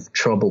having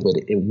trouble with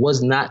it. It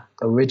was not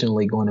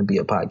originally going to be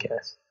a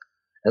podcast.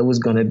 It was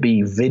going to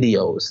be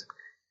videos.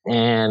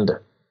 And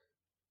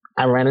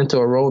I ran into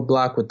a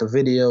roadblock with the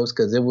videos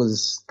because it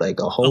was like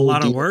a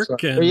lot of work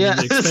and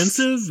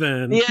expensive.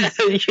 And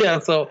yeah.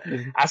 So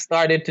I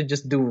started to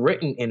just do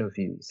written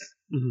interviews.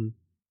 Mm-hmm.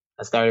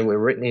 I started with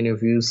written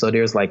interviews. So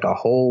there's like a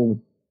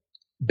whole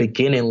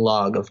beginning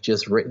log of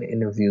just written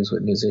interviews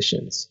with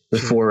musicians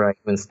before I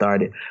even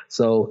started.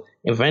 So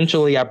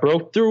eventually I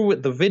broke through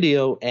with the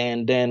video.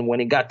 And then when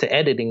it got to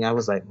editing, I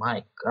was like,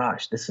 my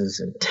gosh, this is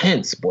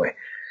intense, boy.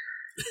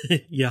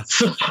 Yeah.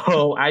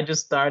 So I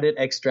just started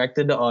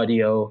extracting the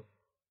audio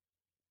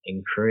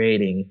and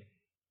creating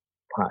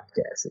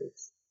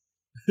podcasts.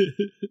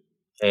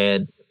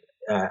 and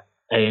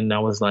I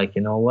was like,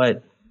 you know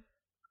what?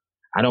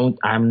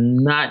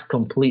 I'm not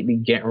completely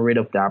getting rid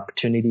of the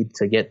opportunity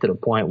to get to the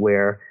point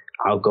where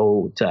I'll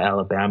go to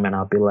Alabama and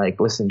I'll be like,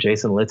 listen,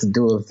 Jason, let's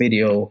do a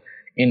video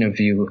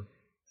interview.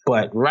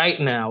 But right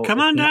now, come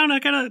on down. I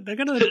got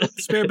a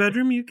spare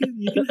bedroom. You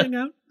can hang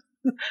out.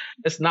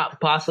 It's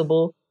not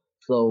possible.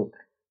 So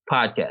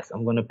podcast.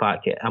 I'm going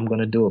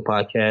to do a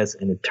podcast,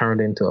 and it turned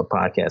into a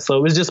podcast. So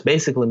it was just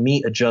basically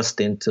me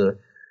adjusting to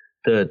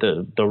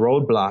the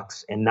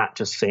roadblocks and not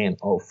just saying,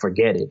 oh,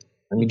 forget it.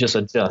 Let me just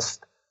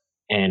adjust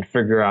and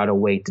figure out a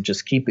way to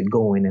just keep it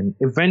going. And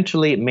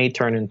eventually it may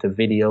turn into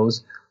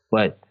videos,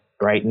 but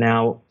right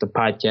now the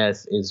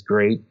podcast is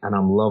great and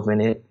I'm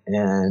loving it.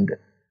 And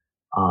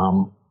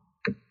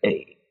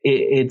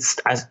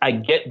I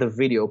get the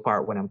video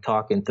part when I'm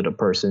talking to the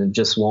person. It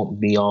just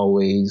won't be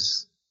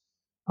always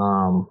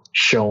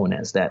shown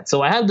as that.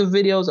 So I have the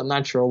videos. I'm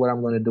not sure what I'm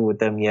going to do with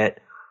them yet,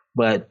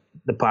 but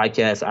the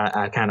podcast,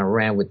 I kind of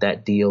ran with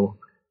that deal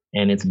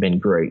and it's been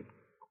great.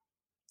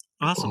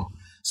 Awesome.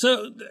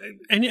 So,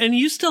 and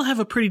you still have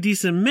a pretty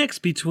decent mix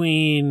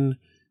between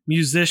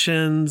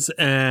musicians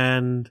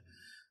and,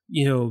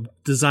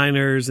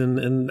 designers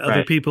and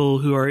other people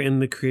who are in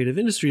the creative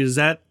industry. Is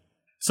that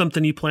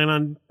something you plan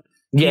on?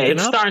 Yeah,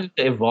 it's starting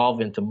to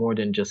evolve into more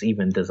than just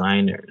even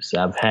designers.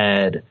 I've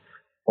had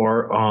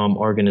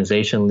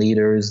organization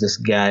leaders. This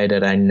guy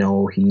that I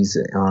know, he's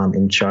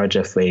in charge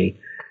of a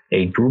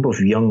group of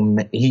young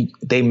men.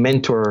 They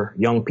mentor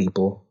young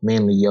people,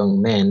 mainly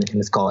young men, and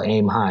it's called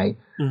Aim High.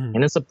 Mm-hmm.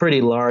 And it's a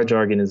pretty large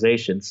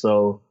organization.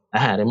 So I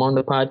had him on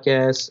the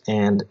podcast.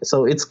 And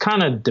so it's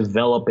kind of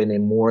developing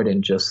in more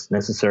than just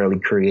necessarily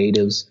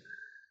creatives.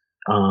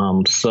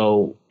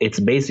 So it's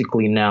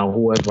basically now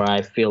whoever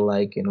I feel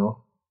like,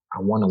 I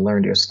want to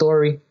learn their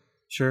story.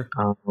 Sure.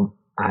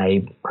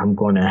 I'm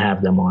going to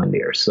have them on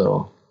there.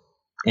 So,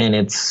 and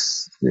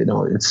it's,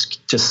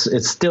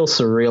 it's still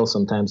surreal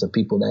sometimes of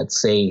people that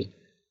say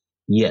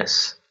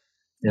yes.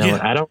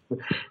 I don't,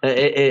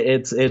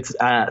 it's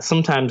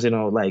sometimes,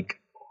 like,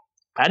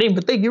 I didn't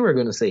even think you were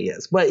going to say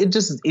yes, but it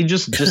just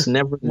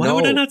never. Why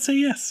would I not say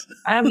yes?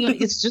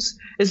 It's just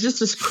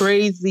this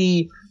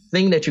crazy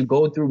thing that you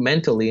go through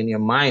mentally in your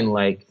mind,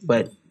 like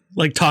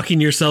talking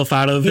yourself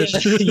out of it.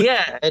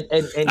 Yeah.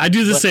 And I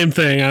do the same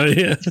thing.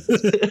 Yeah.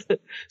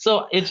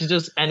 So it's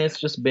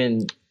just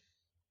been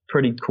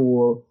pretty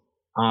cool.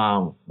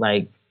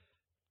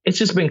 It's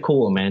just been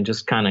cool, man.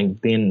 Just kind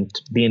of being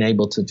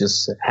able to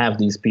just have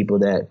these people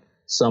that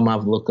some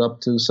I've looked up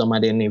to, some I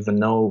didn't even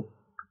know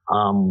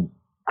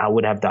I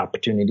would have the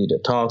opportunity to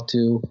talk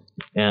to,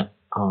 and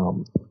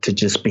to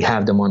just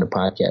have them on the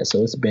podcast.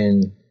 So it's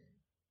been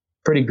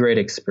pretty great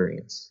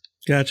experience.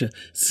 Gotcha.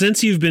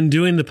 Since you've been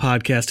doing the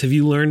podcast, have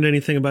you learned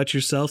anything about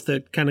yourself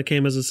that kind of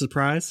came as a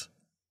surprise?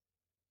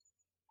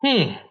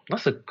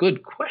 That's a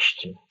good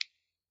question.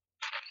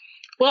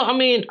 Well, I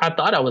mean, I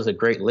thought I was a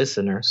great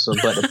listener,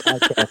 but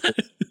the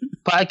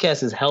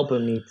podcast is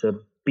helping me to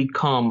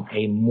become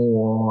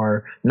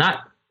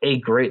not a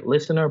great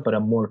listener, but a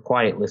more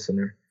quiet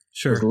listener.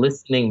 Sure. Because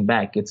listening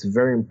back, it's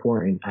very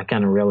important. I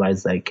kind of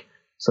realized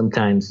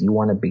sometimes you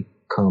want to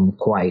become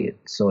quiet.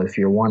 So if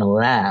you want to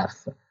laugh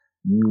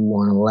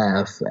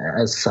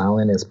as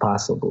silent as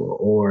possible,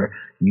 or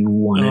you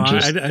want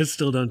to I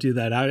still don't do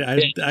that.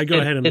 I go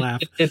ahead and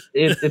laugh.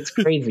 It's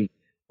crazy.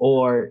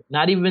 or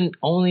not even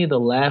only the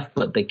laugh,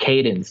 but the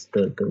cadence,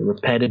 the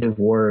repetitive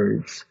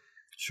words.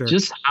 Sure.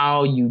 Just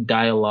how you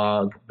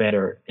dialogue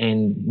better,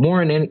 and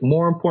more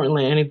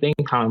importantly than anything,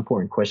 how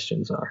important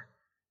questions are,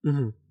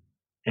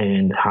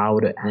 and how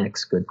to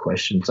ask good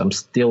questions. I'm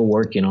still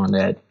working on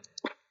that,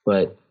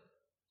 but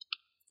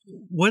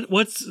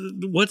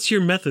what's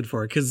your method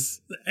for it?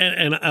 Because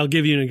and I'll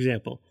give you an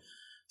example.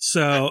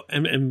 So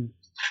and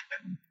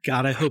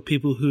God, I hope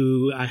people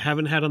who I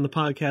haven't had on the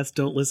podcast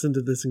don't listen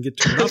to this and get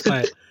turned off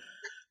by it.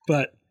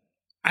 But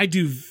I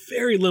do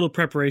very little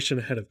preparation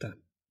ahead of time.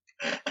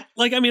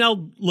 Like, I mean,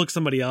 I'll look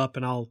somebody up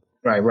and I'll...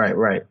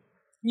 Right.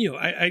 You know,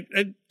 I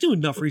do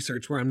enough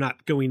research where I'm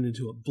not going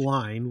into a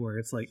blind where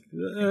it's like,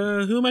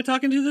 who am I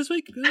talking to this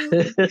week?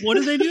 What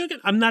do they do again?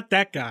 I'm not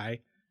that guy.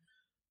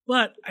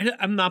 But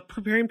I'm not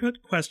preparing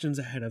questions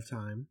ahead of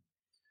time.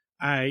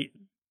 I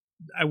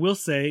will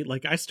say,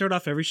 like, I start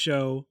off every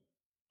show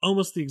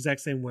almost the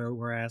exact same way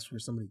where I ask for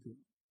somebody to.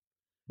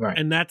 Right.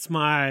 And that's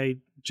my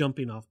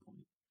jumping off point.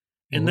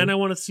 And then I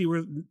want to see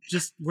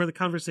where the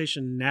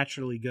conversation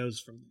naturally goes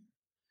from there.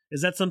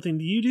 Is that something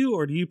that you do,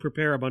 or do you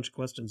prepare a bunch of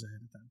questions ahead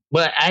of time?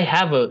 Well, I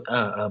have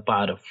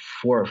about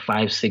 4 or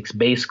 5, 6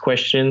 base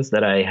questions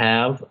that I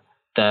have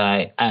that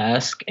I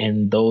ask,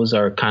 and those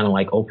are kind of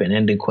like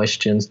open-ended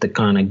questions to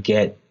kind of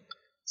get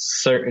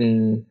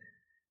certain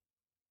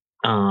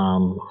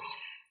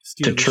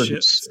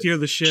steer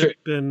the ship,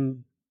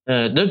 and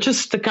they're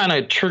just to kind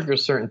of trigger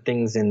certain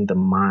things in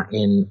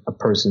a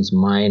person's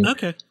mind.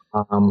 Okay.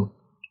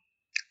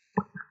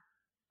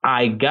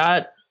 I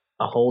got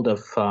a hold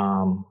of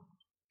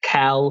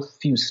Cal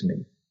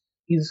Fusman.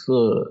 He's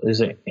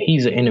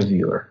an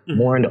interviewer,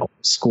 more in the old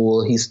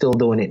school. He's still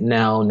doing it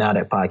now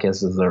that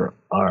podcasts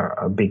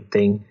are a big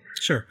thing.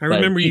 Sure. I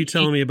remember you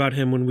telling me about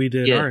him when we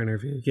did our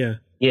interview. Yeah.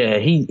 Yeah,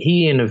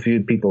 he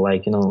interviewed people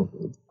like, you know,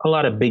 a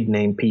lot of big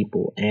name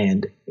people,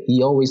 and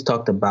he always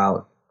talked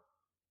about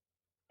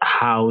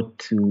how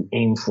to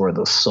aim for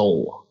the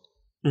soul.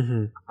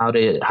 How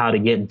to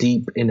get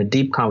deep in a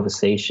deep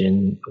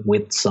conversation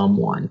with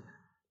someone,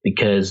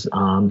 because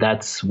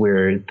that's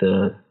where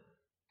the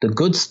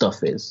good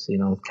stuff is, you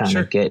know, kind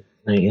of get,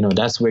 you know,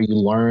 that's where you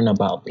learn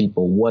about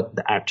people,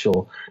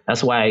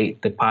 that's why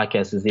the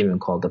podcast is even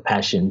called The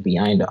Passion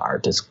Behind the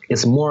Art.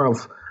 It's more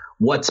of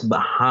what's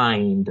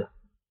behind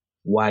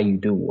why you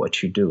do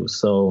what you do.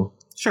 So,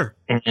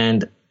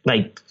 and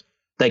like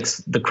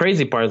the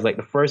crazy part is like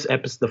the first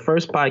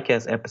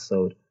podcast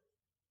episode,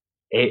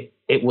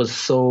 it was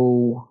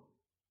so,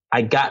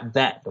 I got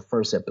that the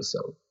first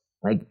episode.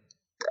 Like,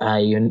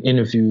 I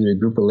interviewed a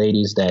group of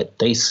ladies that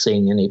they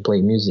sing and they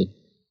play music,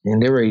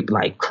 and they were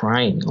like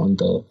crying on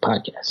the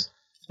podcast.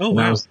 Oh,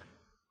 wow.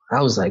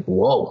 I was like,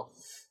 whoa.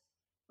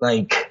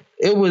 Like,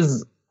 it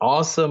was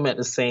awesome at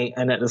the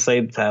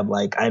same time,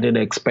 like, I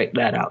didn't expect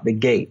that out the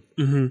gate.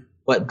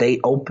 But they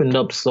opened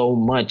up so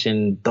much,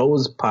 and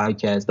those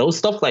podcasts, those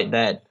stuff like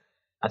that,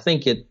 I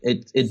think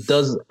it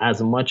does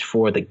as much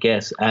for the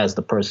guest as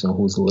the person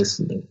who's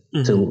listening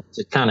to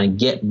kind of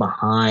get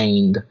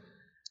behind,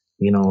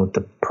 you know,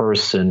 the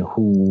person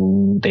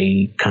who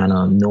they kind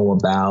of know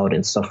about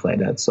and stuff like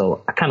that.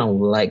 So I kind of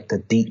like the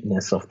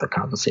deepness of the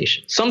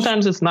conversation.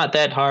 Sometimes it's not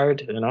that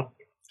hard, you know.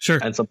 Sure.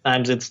 And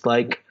sometimes it's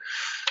like,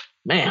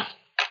 man.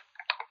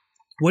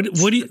 What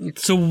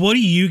do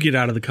you get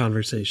out of the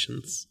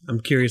conversations? I'm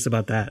curious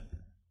about that.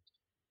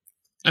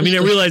 I mean, I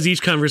realize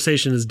each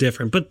conversation is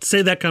different, but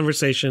say that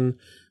conversation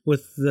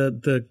with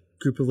the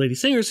group of lady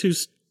singers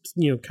who's,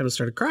 you know, kind of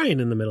started crying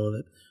in the middle of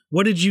it.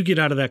 What did you get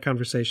out of that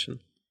conversation?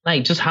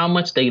 Like, just how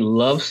much they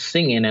love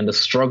singing and the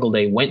struggle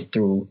they went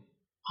through,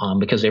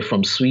 because they're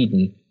from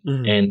Sweden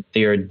and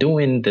they're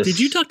doing this. Did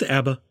you talk to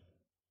ABBA?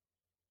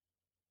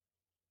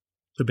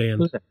 The band.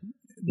 Who's that?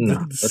 No,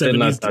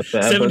 70s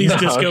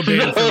disco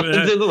band.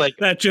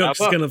 That joke's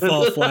going to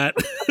fall flat.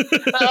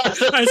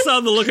 I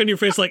saw the look on your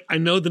face like, I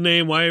know the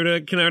name.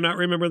 Why can I not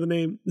remember the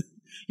name?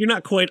 You're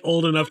not quite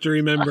old enough to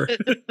remember.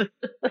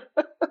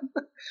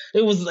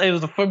 It was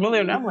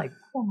familiar, and I'm like,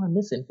 who am I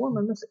missing?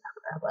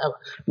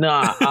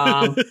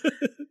 Nah,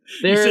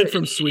 you said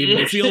from Sweden.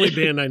 It's the only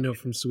band I know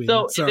from Sweden.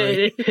 So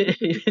sorry.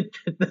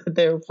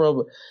 They're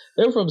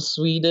from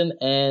Sweden,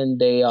 and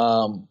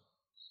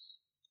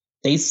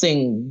they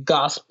sing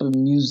gospel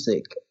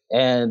music,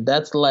 and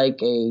that's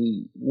like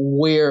a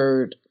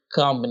weird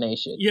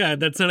combination. Yeah,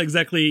 that's not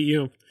exactly,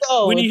 you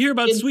know, when you hear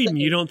about Sweden,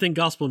 you don't think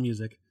gospel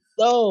music.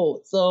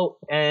 So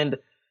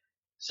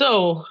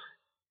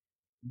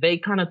they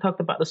kind of talked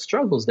about the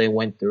struggles they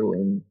went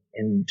through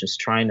in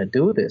just trying to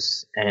do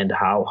this, and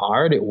how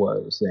hard it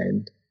was.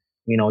 And,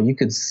 you know, you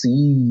could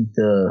see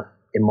the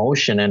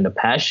emotion and the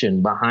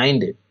passion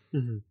behind it.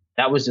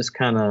 That was just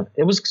kind of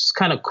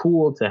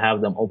cool to have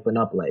them open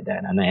up like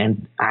that. And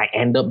I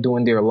end up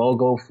doing their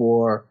logo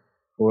for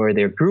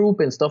their group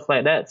and stuff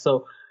like that.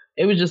 So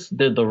it was just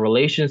the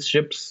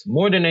relationships,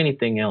 more than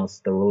anything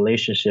else, the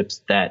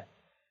relationships that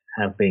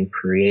have been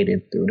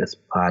created through this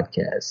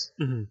podcast.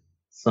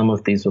 Some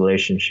of these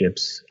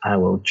relationships I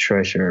will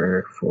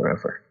treasure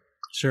forever.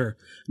 Sure.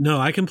 No,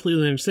 I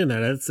completely understand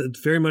that. It's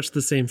very much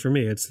the same for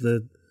me. It's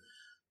the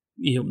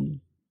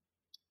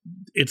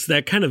it's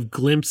that kind of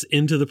glimpse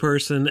into the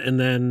person, and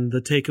then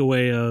the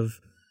takeaway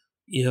of,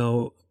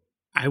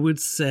 I would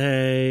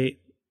say,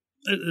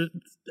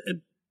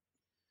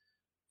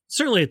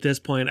 certainly at this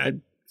point,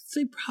 I'd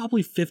say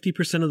probably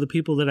 50% of the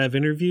people that I've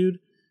interviewed,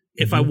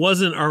 if I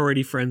wasn't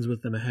already friends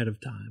with them ahead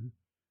of time,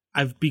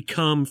 I've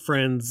become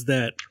friends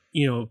that,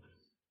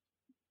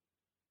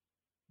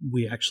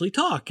 we actually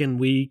talk and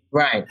we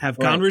have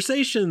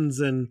conversations,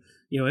 and,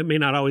 it may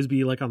not always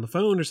be like on the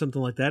phone or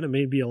something like that. It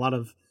may be a lot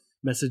of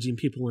messaging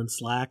people in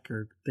Slack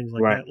or things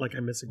like that. Like I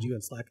message you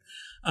in Slack.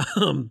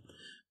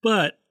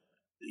 But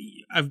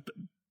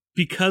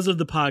because of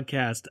the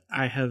podcast,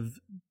 I have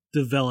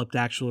developed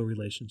actual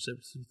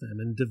relationships with them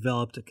and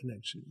developed a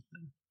connection with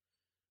them.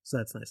 So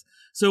that's nice.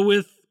 So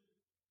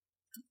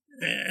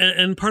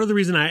and part of the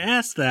reason I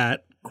asked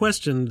that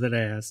question that I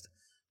asked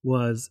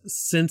was,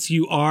 since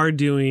you are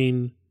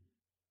doing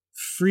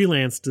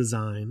freelance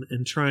design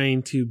and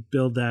trying to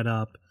build that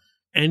up,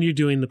 and you're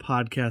doing the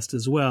podcast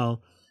as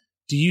well,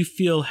 do you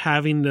feel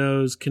having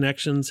those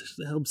connections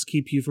helps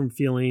keep you from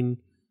feeling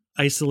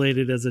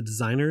isolated as a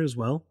designer as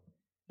well?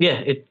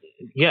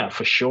 Yeah,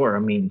 for sure. I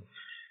mean,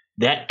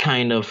 that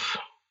kind of,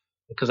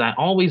 because I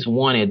always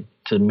wanted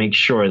to make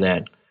sure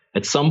that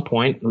at some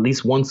point, at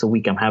least once a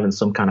week, I'm having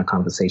some kind of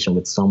conversation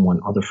with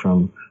someone other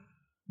from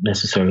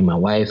necessarily my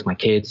wife, my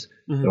kids,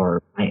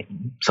 or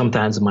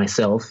sometimes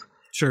myself.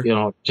 Sure.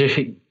 Not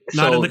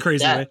in the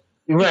crazy way.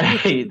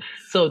 Right.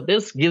 So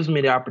this gives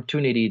me the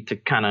opportunity to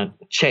kind of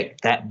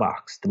check that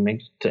box,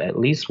 to at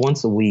least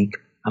once a week,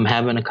 I'm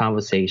having a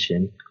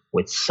conversation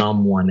with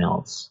someone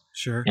else.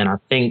 Sure. And I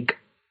think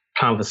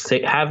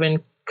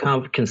having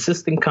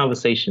consistent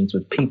conversations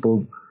with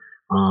people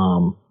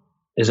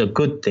is a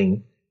good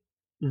thing.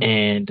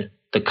 And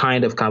the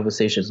kind of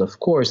conversations, of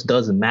course,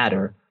 doesn't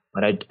matter.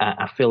 But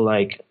I feel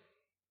like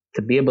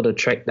to be able to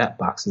check that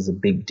box is a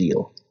big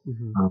deal.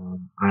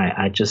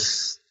 I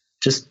just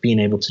being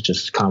able to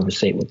just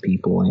conversate with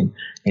people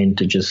and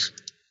to just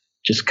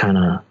kind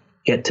of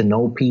get to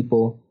know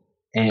people.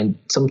 And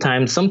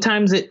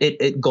sometimes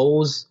it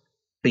goes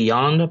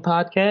beyond the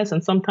podcast,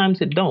 and sometimes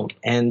it don't.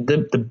 And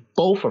the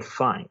both are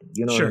fine.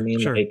 You know what I mean?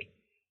 Sure. Like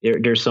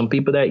there's some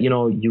people that,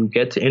 you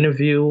get to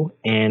interview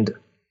and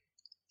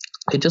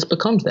it just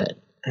becomes that,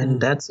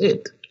 and that's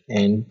it.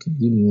 And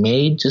you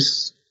may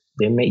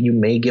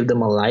give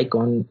them a like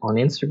on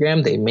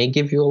Instagram. They may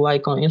give you a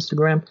like on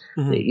Instagram,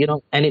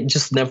 and it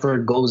just never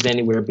goes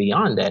anywhere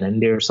beyond that.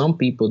 And there are some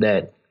people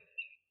that,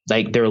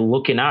 like, they're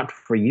looking out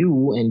for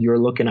you and you're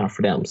looking out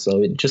for them.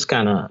 So it just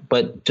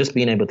but just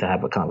being able to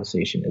have a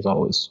conversation is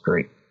always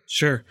great.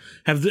 Sure.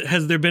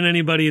 Has there been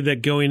anybody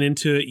that going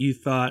into it you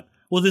thought,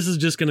 well, this is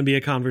just going to be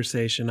a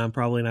conversation, I'm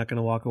probably not going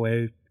to walk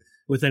away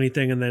with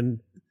anything, and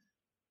then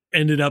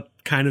ended up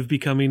kind of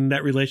becoming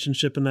that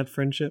relationship and that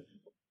friendship?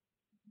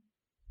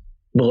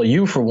 Well,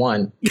 you for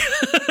one.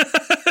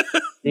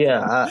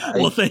 Yeah.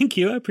 Well, thank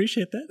you. I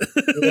appreciate that.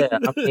 Yeah,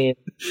 I mean,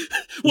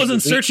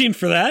 wasn't searching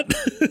for that.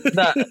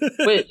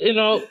 But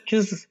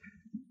because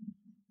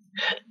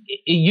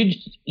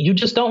you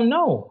just don't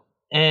know,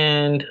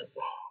 and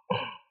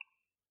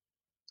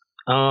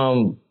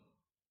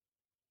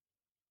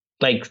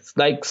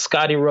like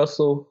Scotty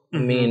Russell. I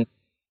mean,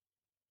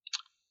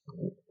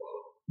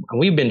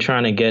 we've been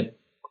trying to get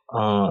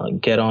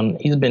on.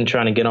 He's been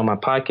trying to get on my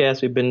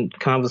podcast. We've been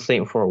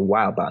conversating for a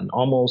while, about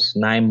almost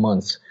 9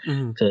 months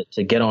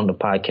to get on the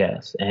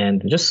podcast,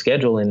 and just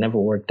scheduling never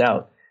worked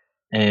out.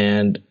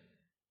 And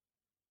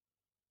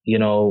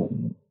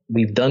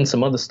we've done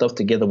some other stuff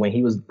together when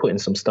he was putting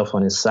some stuff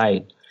on his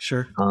site.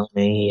 Sure.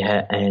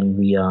 And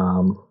we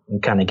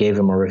kind of gave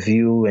him a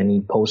review, and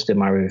he posted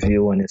my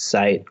review on his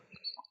site.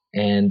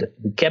 And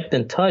we kept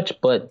in touch,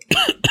 but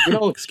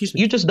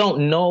you just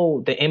don't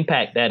know the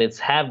impact that it's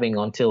having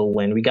until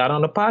when we got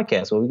on the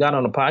podcast. When we got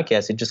on the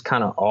podcast, it just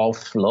kind of all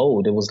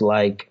flowed. It was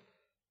like,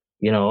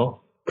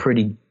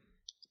 pretty,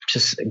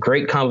 just a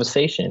great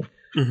conversation.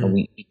 And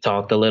we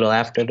talked a little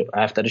after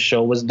the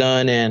show was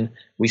done, and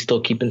we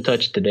still keep in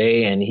touch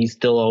today. And he's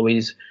still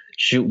always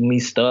shooting me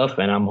stuff,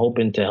 and I'm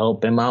hoping to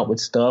help him out with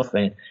stuff.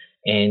 And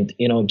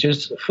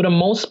just for the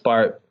most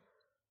part,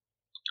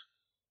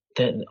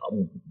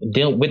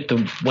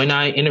 when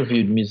I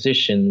interviewed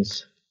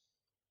musicians,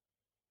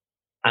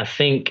 I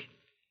think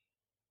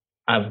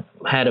I've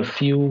had a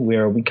few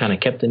where we kind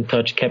of kept in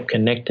touch, kept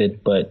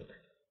connected. But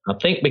I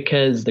think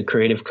because the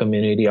creative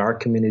community, our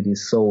community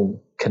is so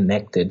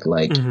connected,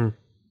 like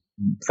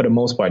for the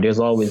most part,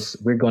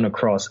 we're going to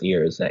cross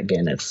ears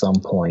again at some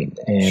point,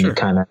 and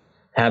kind of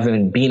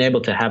being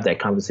able to have that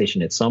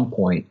conversation at some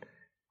point,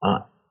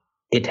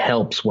 it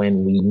helps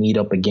when we meet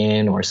up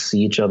again or see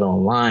each other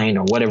online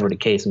or whatever the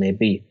case may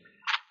be.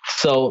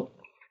 So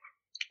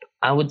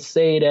I would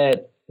say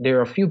that there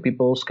are a few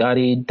people,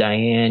 Scotty,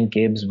 Diane,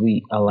 Gibbs,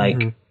 we are like,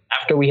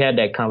 after we had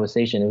that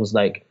conversation, it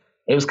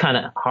was kind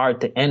of hard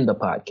to end the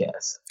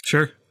podcast.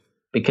 Sure.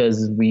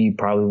 Because we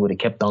probably would have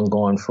kept on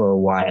going for a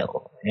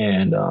while.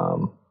 And,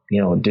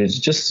 there's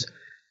just,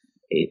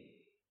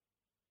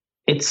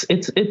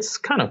 it's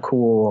kind of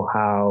cool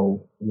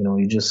how,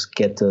 you just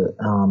get to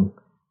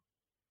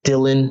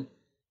Dylan.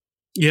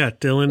 Yeah,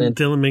 Dylan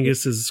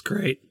Mingus is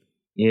great.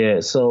 Yeah,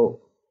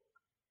 so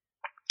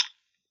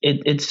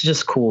it's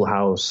just cool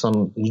how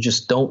you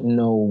just don't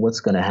know what's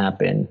going to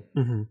happen.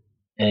 Mm-hmm.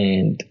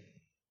 And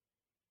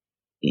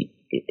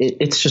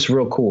it's just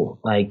real cool.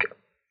 Like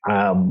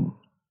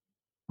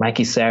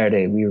Mikey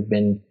Saturday, we've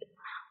been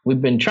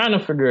trying to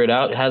figure it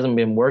out. It hasn't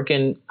been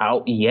working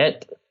out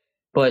yet,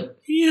 but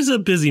he is a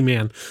busy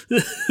man.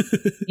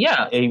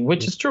 Yeah,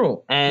 which is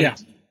true. And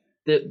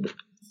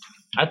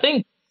I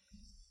think,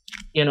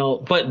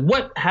 but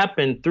what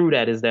happened through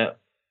that is that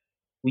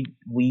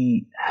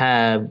we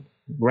have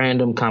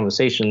random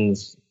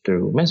conversations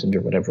through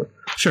Messenger, whatever.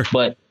 Sure.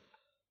 But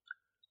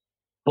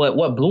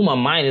what blew my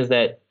mind is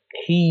that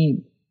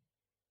he,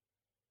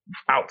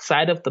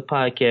 outside of the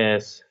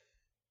podcast,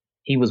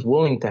 he was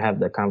willing to have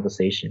the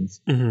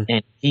conversations, mm-hmm.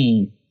 and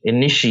he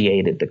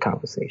initiated the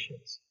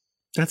conversations.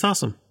 That's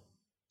awesome.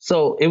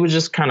 So it was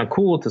just kind of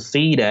cool to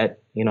see that,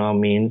 you know what I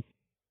mean?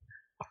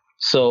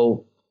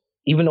 So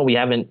even though we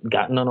haven't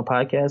gotten on a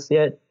podcast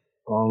yet,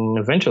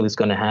 eventually it's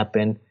going to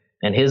happen.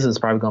 And his is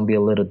probably going to be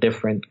a little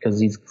different because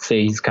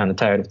he's kind of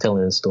tired of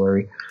telling his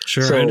story.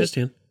 Sure, so, I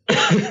understand.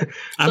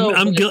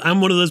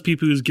 I'm one of those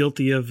people who's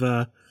guilty of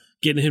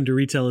getting him to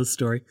retell his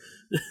story.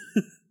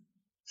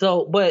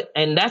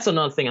 And that's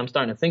another thing I'm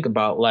starting to think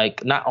about.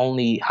 Like, not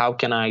only how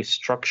can I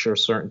structure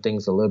certain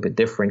things a little bit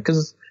different,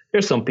 because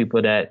there's some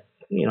people that,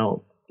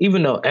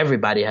 even though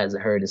everybody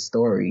hasn't heard his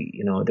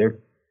story,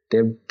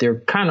 they're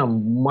kind of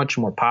much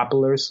more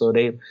popular. So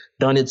they've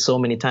done it so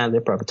many times,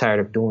 they're probably tired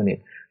of doing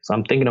it. So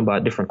I'm thinking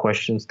about different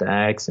questions to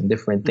ask and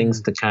different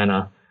things to kind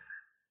of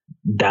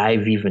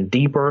dive even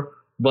deeper.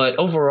 But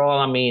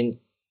overall, I mean,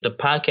 the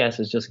podcast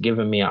is just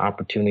giving me an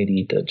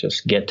opportunity to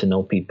just get to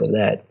know people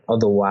that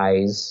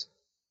otherwise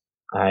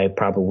I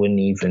probably wouldn't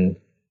even,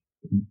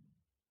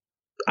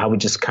 I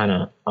would just kind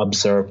of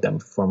observe them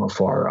from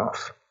afar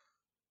off.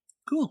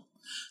 Cool.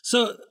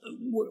 So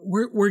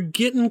we're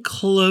getting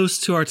close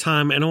to our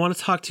time, and I want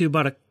to talk to you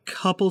about a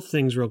couple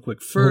things real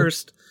quick.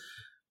 First,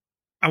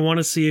 I want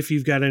to see if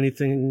you've got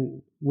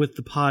anything with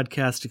the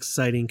podcast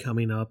exciting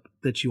coming up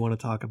that you want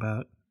to talk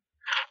about.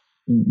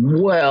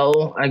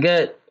 Well, I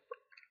got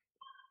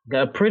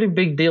a pretty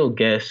big deal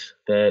guest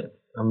that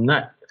I'm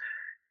not.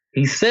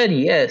 He said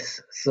yes,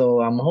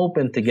 so I'm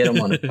hoping to get him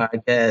on the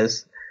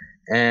podcast.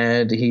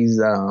 And he's,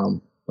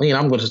 I'm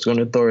just going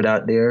to throw it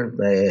out there,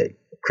 like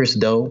Chris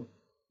Doe.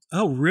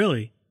 Oh,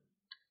 really?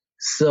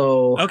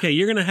 So okay,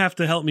 you're gonna have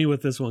to help me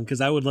with this one because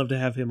I would love to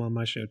have him on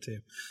my show too.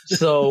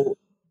 So,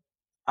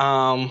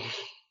 we're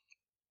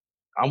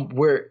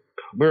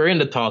in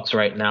the talks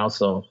right now.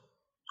 So,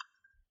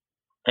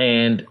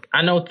 and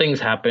I know things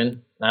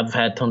happen. I've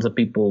had tons of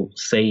people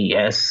say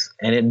yes,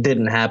 and it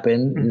didn't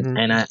happen.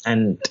 Mm-hmm.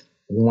 And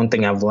one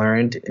thing I've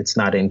learned, it's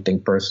not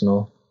anything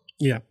personal.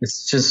 Yeah,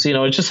 it's just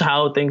it's just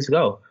how things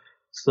go.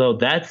 So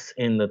that's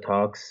in the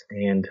talks,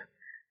 and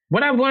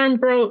what I've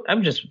learned, bro,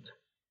 I'm just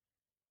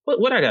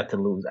what I got to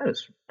lose.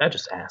 I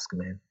just ask,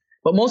 man.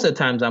 But most of the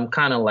times, I'm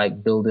kind of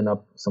like building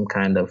up some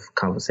kind of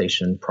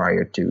conversation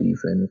prior to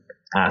even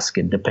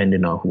asking,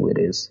 depending on who it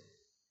is.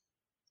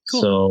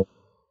 Cool. So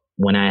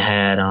when I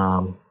had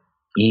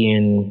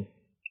Ian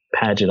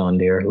Paget on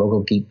there,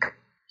 Local Geek,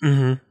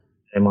 him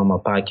on my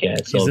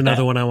podcast. He's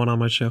another one I want on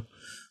my show.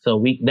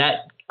 So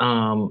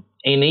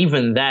and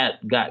even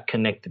that got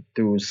connected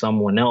through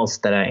someone else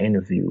that I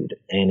interviewed,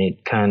 and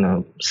it kind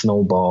of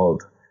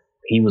snowballed.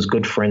 He was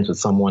good friends with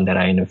someone that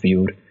I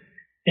interviewed,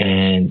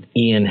 and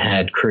Ian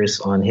had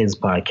Chris on his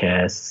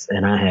podcast,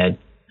 and I had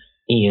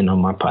Ian on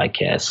my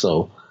podcast.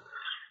 So,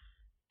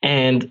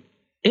 and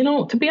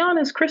to be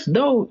honest, Chris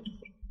Doe,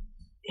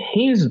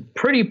 he's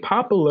pretty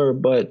popular,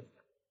 but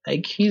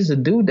like he's a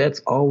dude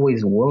that's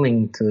always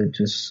willing to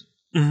just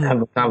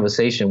have a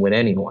conversation with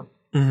anyone.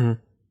 Mm-hmm.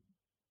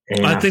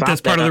 And I think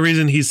that's part of the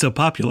reason he's so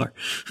popular.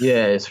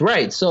 Yes,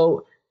 right.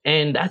 So,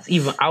 and that's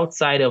even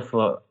outside of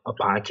a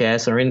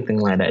podcast or anything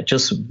like that.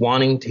 Just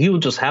he will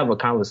just have a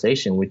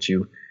conversation with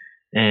you,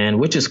 and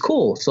which is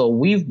cool. So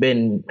we've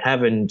been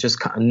having just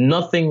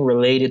nothing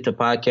related to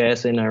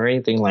podcasting or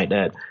anything like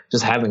that.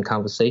 Just having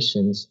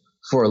conversations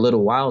for a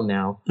little while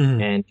now.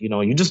 Mm-hmm. And,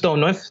 you just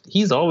don't know if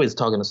he's always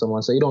talking to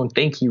someone. So you don't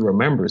think he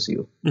remembers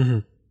you. Mm-hmm.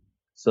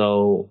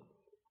 So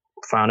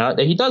found out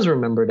that he does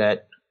remember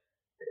that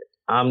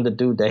I'm the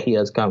dude that he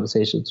has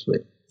conversations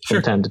with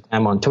from time to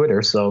time on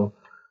Twitter. So,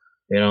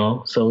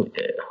 so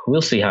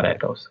we'll see how that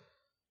goes.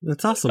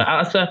 That's awesome.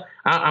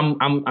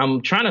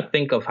 I'm trying to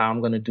think of how I'm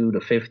going to do the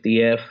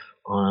 50th.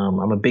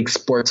 I'm a big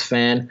sports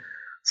fan.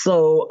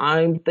 So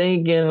I'm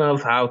thinking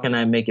of how can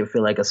I make it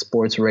feel like a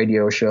sports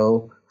radio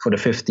show for the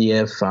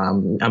 50th.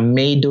 I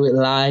may do it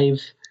live.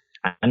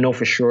 I know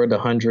for sure the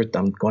 100th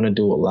I'm going to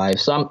do it live.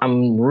 So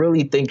I'm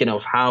really thinking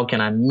of how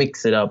can I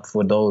mix it up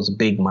for those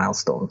big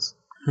milestones.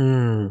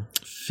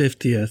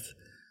 50th.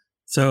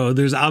 So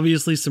there's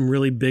obviously some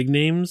really big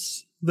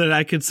names that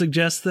I could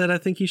suggest that I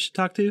think you should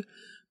talk to,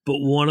 but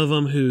one of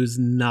them who's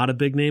not a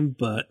big name,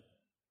 but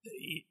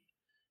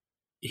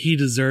he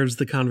deserves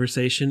the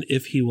conversation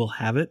if he will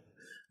have it.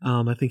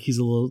 I think he's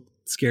a little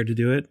scared to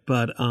do it,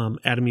 but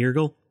Adam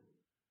Yergel.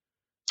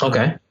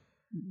 Okay.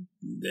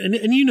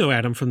 And you know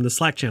Adam from the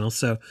Slack channel,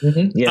 so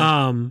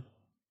yeah.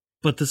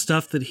 But the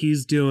stuff that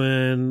he's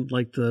doing,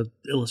 like the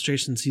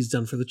illustrations he's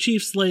done for the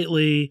Chiefs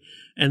lately,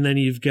 and then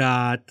you've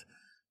got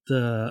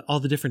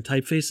all the different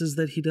typefaces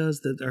that he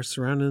does that are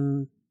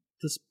surrounding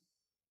the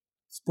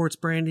sports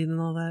branding and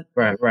all that.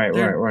 Right.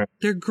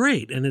 They're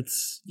great, and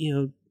it's,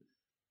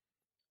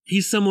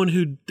 he's someone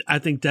who I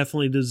think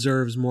definitely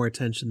deserves more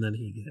attention than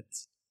he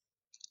gets.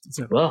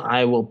 So, well,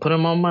 I will put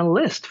him on my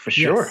list for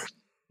sure. Yes.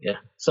 Yeah.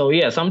 So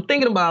I'm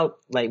thinking about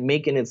like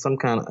making it some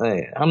kind of.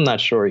 I'm not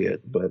sure yet,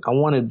 but I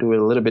want to do it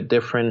a little bit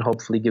different.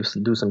 Hopefully, do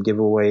some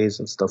giveaways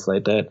and stuff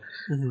like that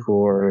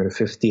for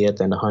 50th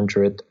and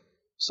 100th.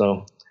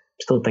 So,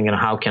 still thinking,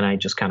 how can I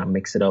just kind of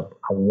mix it up?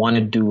 I want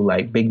to do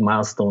like big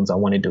milestones. I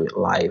want to do it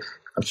live,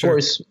 of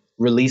course,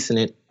 releasing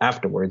it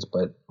afterwards,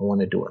 but I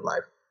want to do it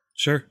live.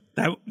 Sure.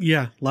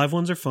 Live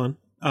ones are fun.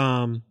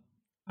 I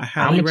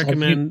highly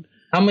recommend.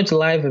 How much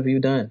live have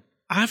you done?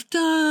 I've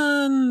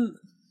done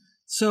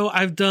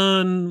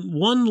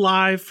one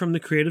live from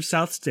the Creative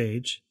South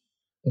stage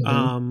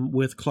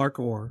with Clark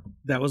Orr.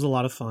 That was a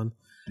lot of fun.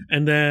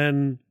 And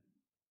then,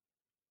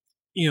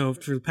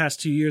 for the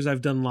past 2 years,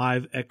 I've done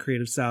live at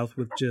Creative South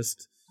with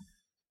just,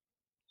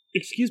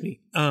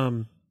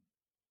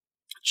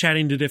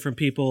 chatting to different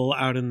people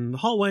out in the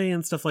hallway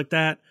and stuff like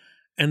that.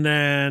 And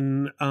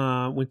then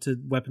went to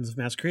Weapons of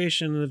Mass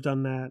Creation and have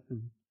done that.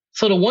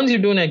 So the ones you're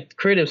doing at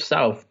Creative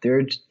South,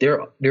 they're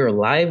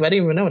live? I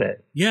didn't even know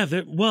that. Yeah,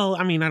 I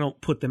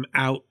don't put them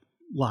out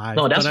live.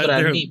 No, that's what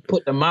I mean.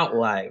 Put them out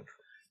live.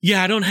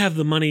 Yeah, I don't have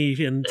the money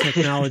and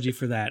technology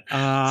for that. So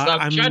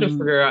I'm trying to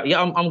figure out.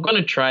 Yeah, I'm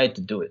gonna try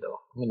to do it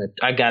though.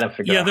 I gotta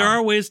figure out. Yeah, there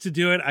are ways to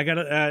do it.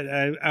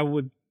 I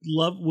would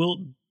love.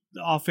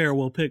 Off air.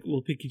 We'll pick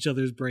each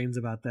other's brains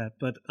about that.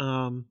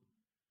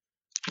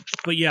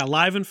 But yeah,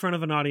 live in front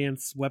of an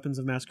audience, Weapons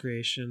of Mass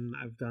Creation,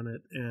 I've done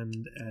it,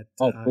 and at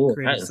cool.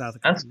 Creative South.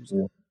 That's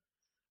cool.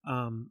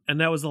 And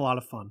that was a lot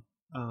of fun.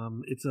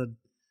 It's a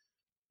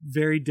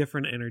very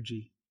different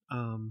energy,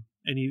 and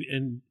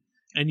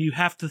you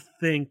have to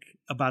think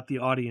about the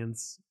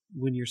audience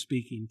when you're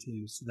speaking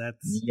too. So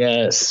that's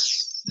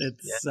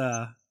it's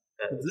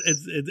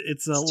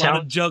a lot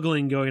of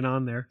juggling going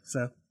on there.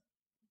 So,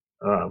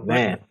 oh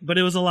man, but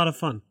it was a lot of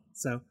fun.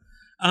 So,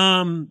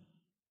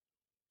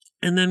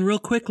 and then real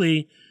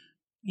quickly,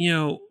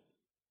 I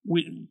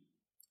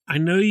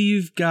know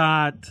you've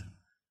got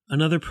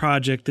another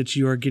project that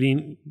you are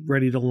getting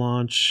ready to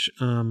launch.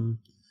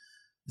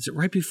 Is it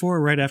right before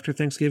or right after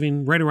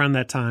Thanksgiving? Right around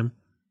that time.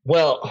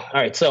 Well, all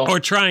right. So, or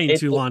trying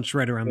to launch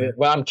right around there.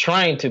 Well, I'm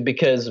trying to,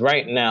 because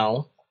right now,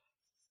 all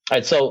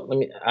right. So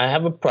I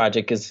have a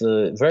project. It's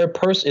a very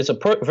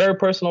very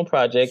personal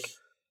project.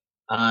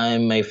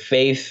 I'm a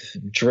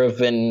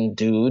faith-driven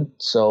dude,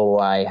 so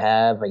I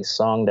have a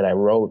song that I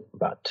wrote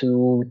about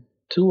 2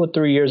 or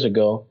 3 years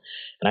ago,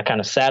 and I kind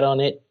of sat on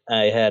it.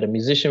 I had a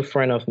musician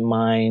friend of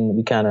mine.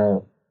 We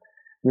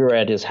were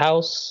at his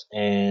house,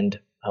 and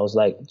I was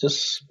like,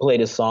 just play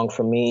this song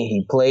for me.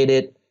 He played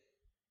it.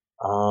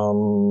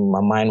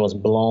 My mind was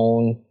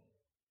blown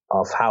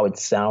of how it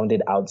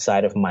sounded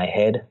outside of my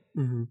head.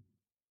 Mm-hmm.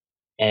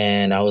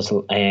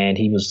 And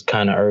he was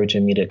kind of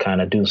urging me to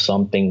kind of do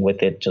something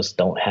with it. Just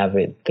don't have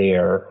it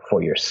there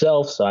for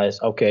yourself. So I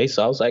was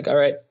like, all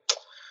right,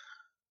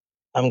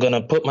 I'm going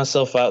to put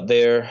myself out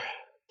there,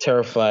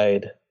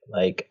 terrified.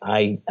 Like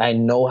I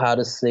know how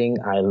to sing.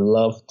 I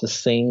love to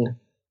sing,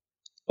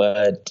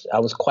 but I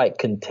was quite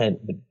content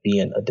with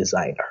being a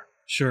designer.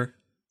 Sure.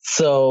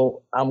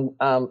 So I'm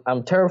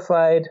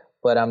terrified,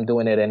 but I'm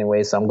doing it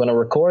anyway. So I'm going to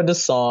record the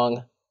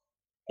song,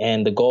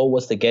 and the goal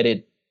was to get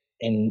it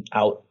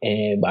out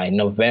by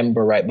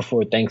November, right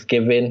before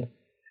Thanksgiving.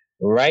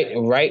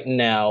 Right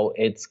now,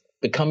 it's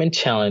becoming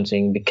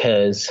challenging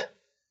because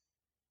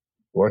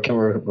working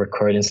with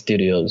recording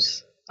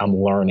studios, I'm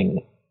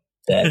learning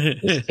that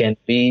this can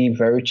be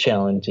very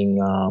challenging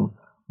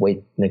with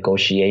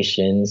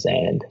negotiations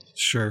and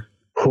sure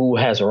who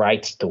has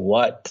rights to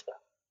what.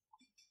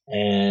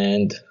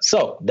 And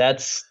so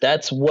that's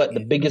what the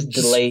biggest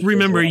delay is.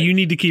 Remember, you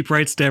need to keep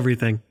rights to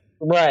everything.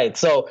 Right.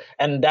 So,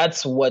 and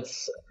that's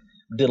what's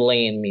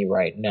delaying me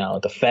right now,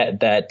 the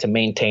fact that to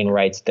maintain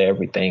rights to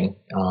everything.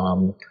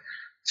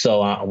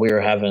 So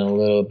we're having a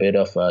little bit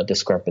of a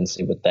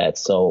discrepancy with that.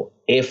 So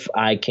if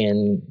I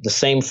can, the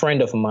same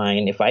friend of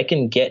mine, if I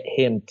can get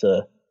him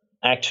to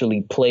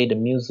actually play the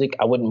music,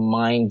 I wouldn't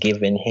mind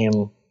giving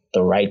him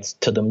the rights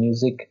to the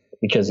music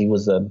because he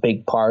was a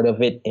big part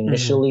of it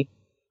initially. Mm-hmm.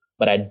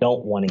 But I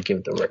don't want to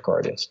give the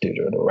recording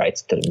studio the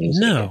rights to the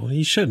music. No,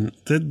 you shouldn't.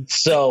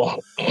 So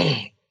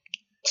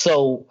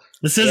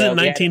this isn't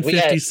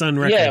 1950 Sun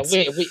Records.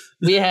 Yeah,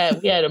 we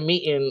had a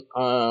meeting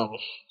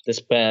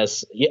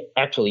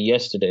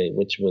yesterday,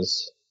 which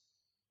was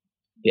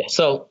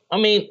So I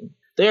mean,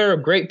 they're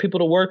great people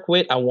to work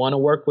with. I want to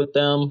work with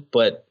them,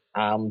 but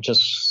I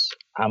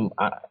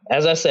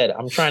as I said,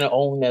 I'm trying to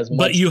own as much.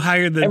 But you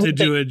hired them to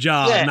do a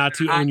job, not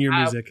to own your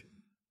music.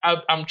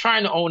 I'm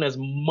trying to own as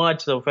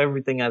much of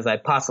everything as I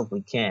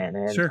possibly can,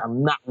 and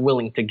I'm not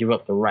willing to give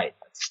up the rights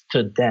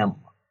to them.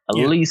 At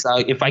least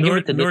if I give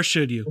it to nor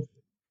should you.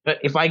 But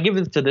if I give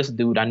it to this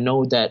dude, I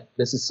know that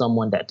this is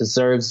someone that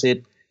deserves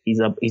it.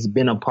 He's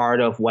been a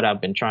part of what I've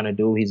been trying to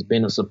do. He's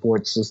been a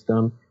support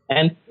system,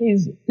 and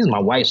he's my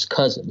wife's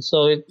cousin.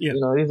 So he's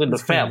in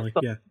the family.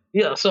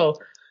 So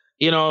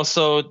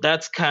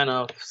that's kind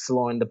of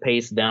slowing the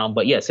pace down.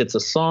 But yes, it's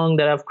a song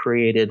that I've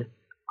created.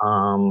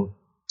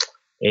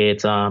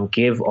 It's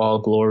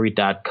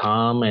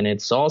giveallglory.com, and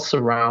it's all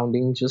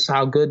surrounding just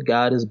how good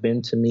God has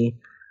been to me.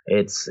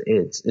 It's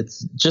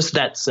just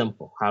that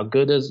simple. How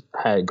good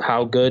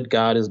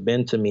God has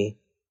been to me,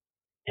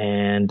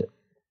 and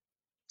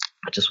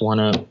I just want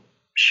to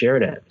share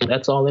that.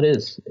 That's all it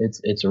is.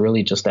 It's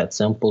really just that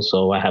simple.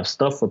 So I have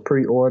stuff for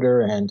pre-order,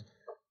 and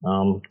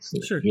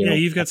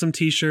you've got some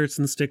T-shirts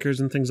and stickers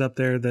and things up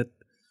there that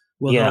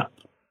will help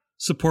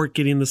support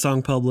getting the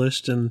song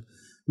published and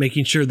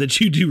making sure that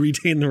you do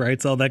retain the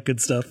rights, all that good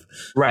stuff.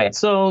 Right.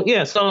 So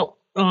it's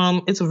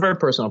a very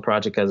personal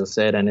project, as I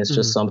said, and it's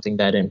just something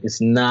that it's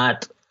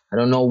not. I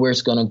don't know where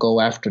it's gonna go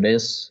after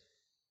this.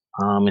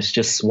 It's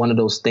just one of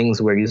those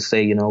things where you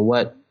say, you know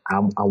what,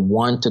 I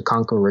want to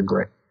conquer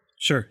regret.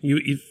 Sure,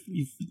 you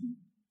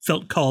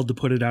felt called to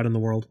put it out in the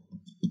world,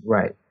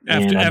 right?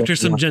 After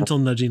some gentle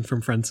nudging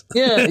from friends.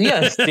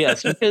 Yes,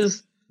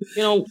 because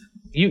you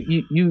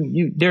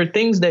there are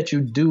things that you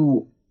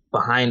do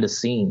behind the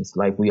scenes.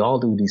 Like we all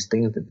do these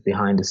things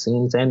behind the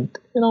scenes, and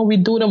we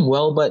do them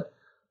well, but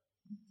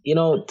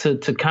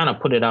to kind of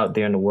put it out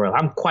there in the world,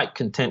 I'm quite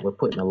content with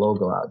putting a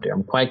logo out there.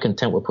 I'm quite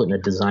content with putting a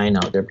design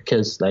out there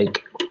because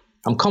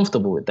I'm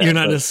comfortable with that. You're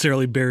not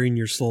necessarily burying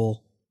your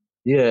soul.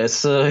 Yeah,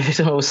 so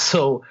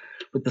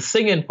with the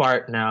singing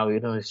part now,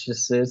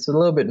 it's a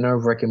little bit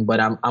nerve-wracking, but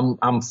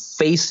I'm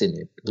facing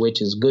it,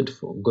 which is good.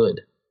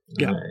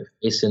 Yeah.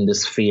 Facing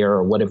this fear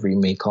or whatever you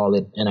may call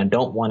it. And I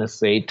don't want to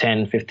say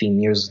 10, 15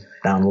 years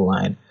down the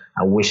line,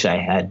 I wish I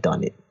had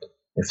done it.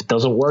 If it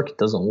doesn't work, it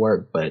doesn't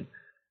work. But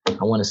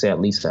I want to say at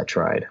least I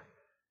tried.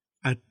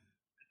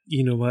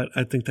 You know what?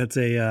 I think that's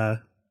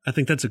a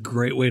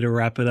great way to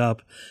wrap it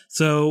up.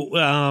 So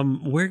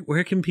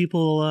where can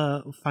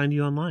people find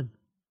you online?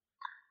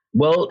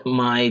 Well,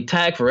 my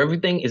tag for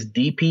everything is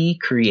DP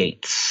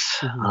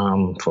Creates.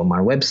 For my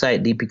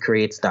website,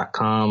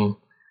 dpcreates.com.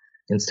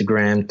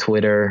 Instagram,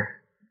 Twitter.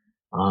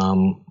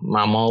 You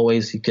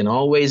can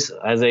always,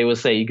 as I would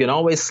say, you can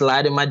always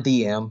slide in my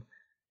DM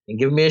and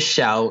give me a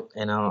shout,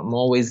 and I'm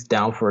always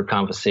down for a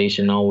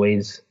conversation,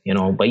 always,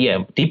 but yeah,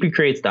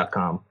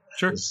 dpcreates.com.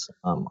 Sure.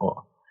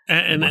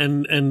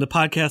 And the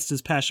podcast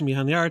is Passion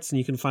Behind the Arts, and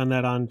you can find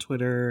that on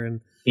Twitter, and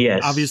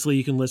obviously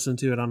you can listen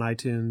to it on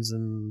iTunes,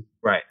 and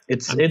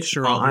it's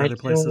sure all the other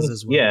places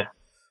as well.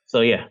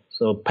 So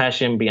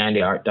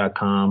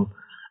passionbehindtheart.com,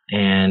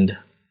 and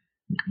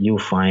you'll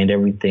find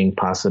everything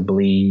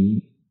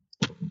possibly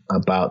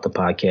about the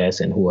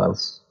podcast and who I've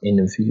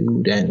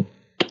interviewed, and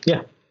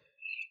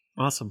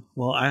awesome.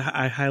 Well,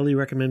 I highly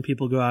recommend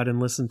people go out and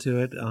listen to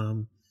it.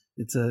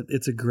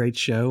 It's a great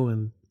show,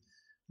 and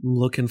I'm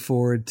looking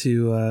forward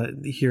to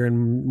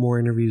hearing more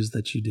interviews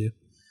that you do.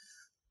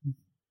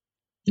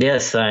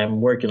 Yes,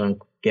 I'm working on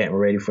getting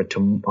ready for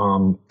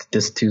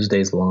this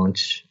Tuesday's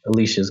launch.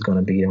 Alicia's going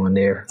to be on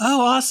there.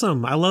 Oh,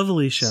 awesome! I love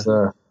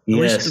Alicia.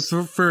 Yes.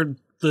 Alicia, for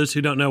those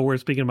who don't know, we're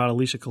speaking about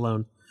Alicia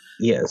Cologne.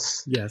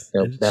 Yes. Yep,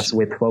 that's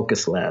with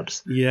Focus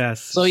Labs.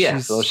 Yes. So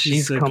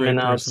she's coming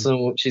out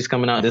soon. She's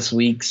coming out this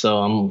week.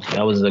 So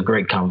that was a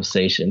great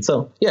conversation.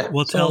 So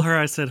Well, tell her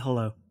I said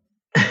hello.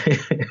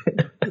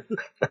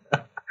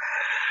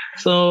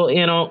 So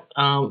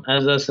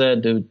as I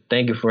said, dude,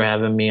 thank you for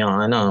having me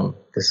on.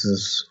 This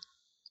is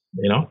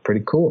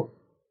pretty cool.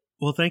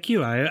 Well, thank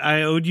you.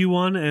 I owed you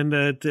one, and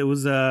it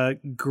was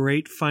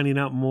great finding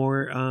out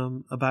more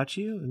about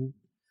you. And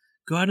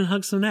go out and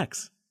hug some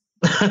necks.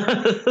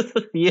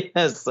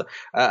 Yes,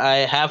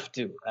 I have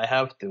to.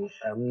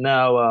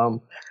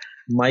 Now,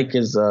 Mike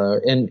is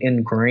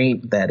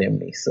ingrained that in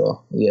me.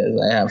 So yes,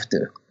 I have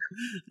to.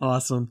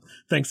 Awesome.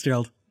 Thanks,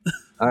 Darold.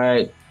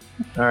 All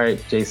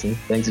right, Jason.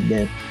 Thanks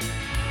again.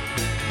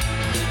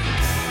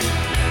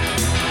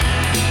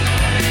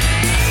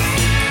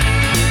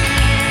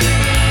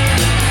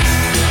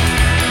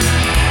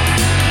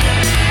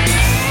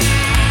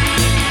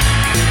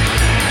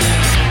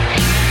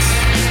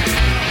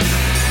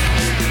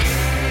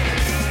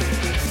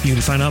 You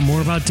can find out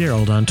more about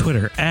Darold on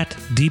Twitter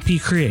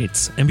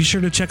 @DPCreates, and be sure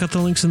to check out the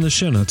links in the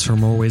show notes for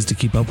more ways to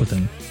keep up with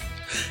him.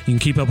 You can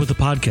keep up with the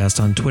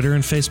podcast on Twitter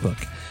and Facebook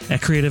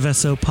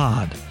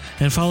 @CreativeSOPod,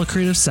 and follow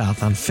Creative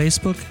South on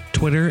Facebook,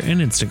 Twitter,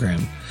 and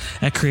Instagram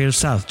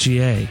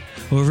 @CreativeSouthGA,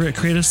 over at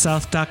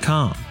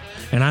CreativeSouth.com.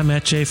 And I'm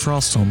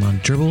 @JFrostholm on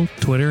Dribble,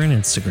 Twitter, and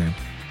Instagram.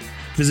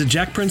 Visit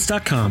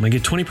jackprince.com and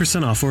get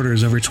 20% off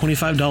orders over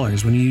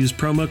 $25 when you use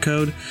promo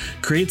code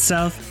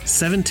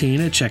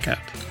CreateSouth17 at checkout.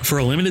 For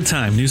a limited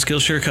time, new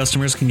Skillshare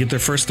customers can get their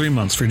first 3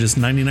 months for just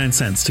 99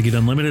 cents to get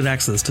unlimited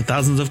access to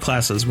thousands of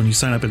classes when you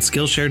sign up at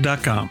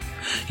Skillshare.com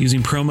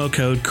using promo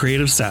code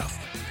CreativeSouth.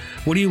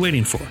 What are you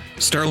waiting for?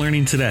 Start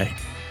learning today.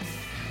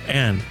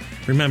 And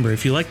remember,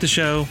 if you like the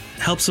show,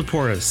 help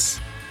support us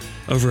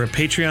over at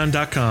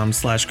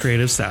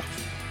patreon.com/CreativeSouth.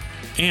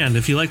 And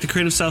if you like the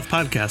Creative South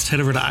podcast,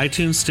 head over to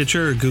iTunes,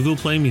 Stitcher, or Google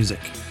Play Music.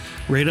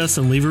 Rate us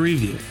and leave a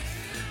review.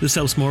 This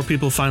helps more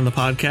people find the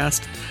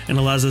podcast and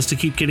allows us to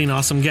keep getting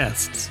awesome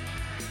guests.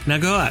 Now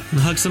go out and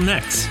hug some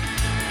necks.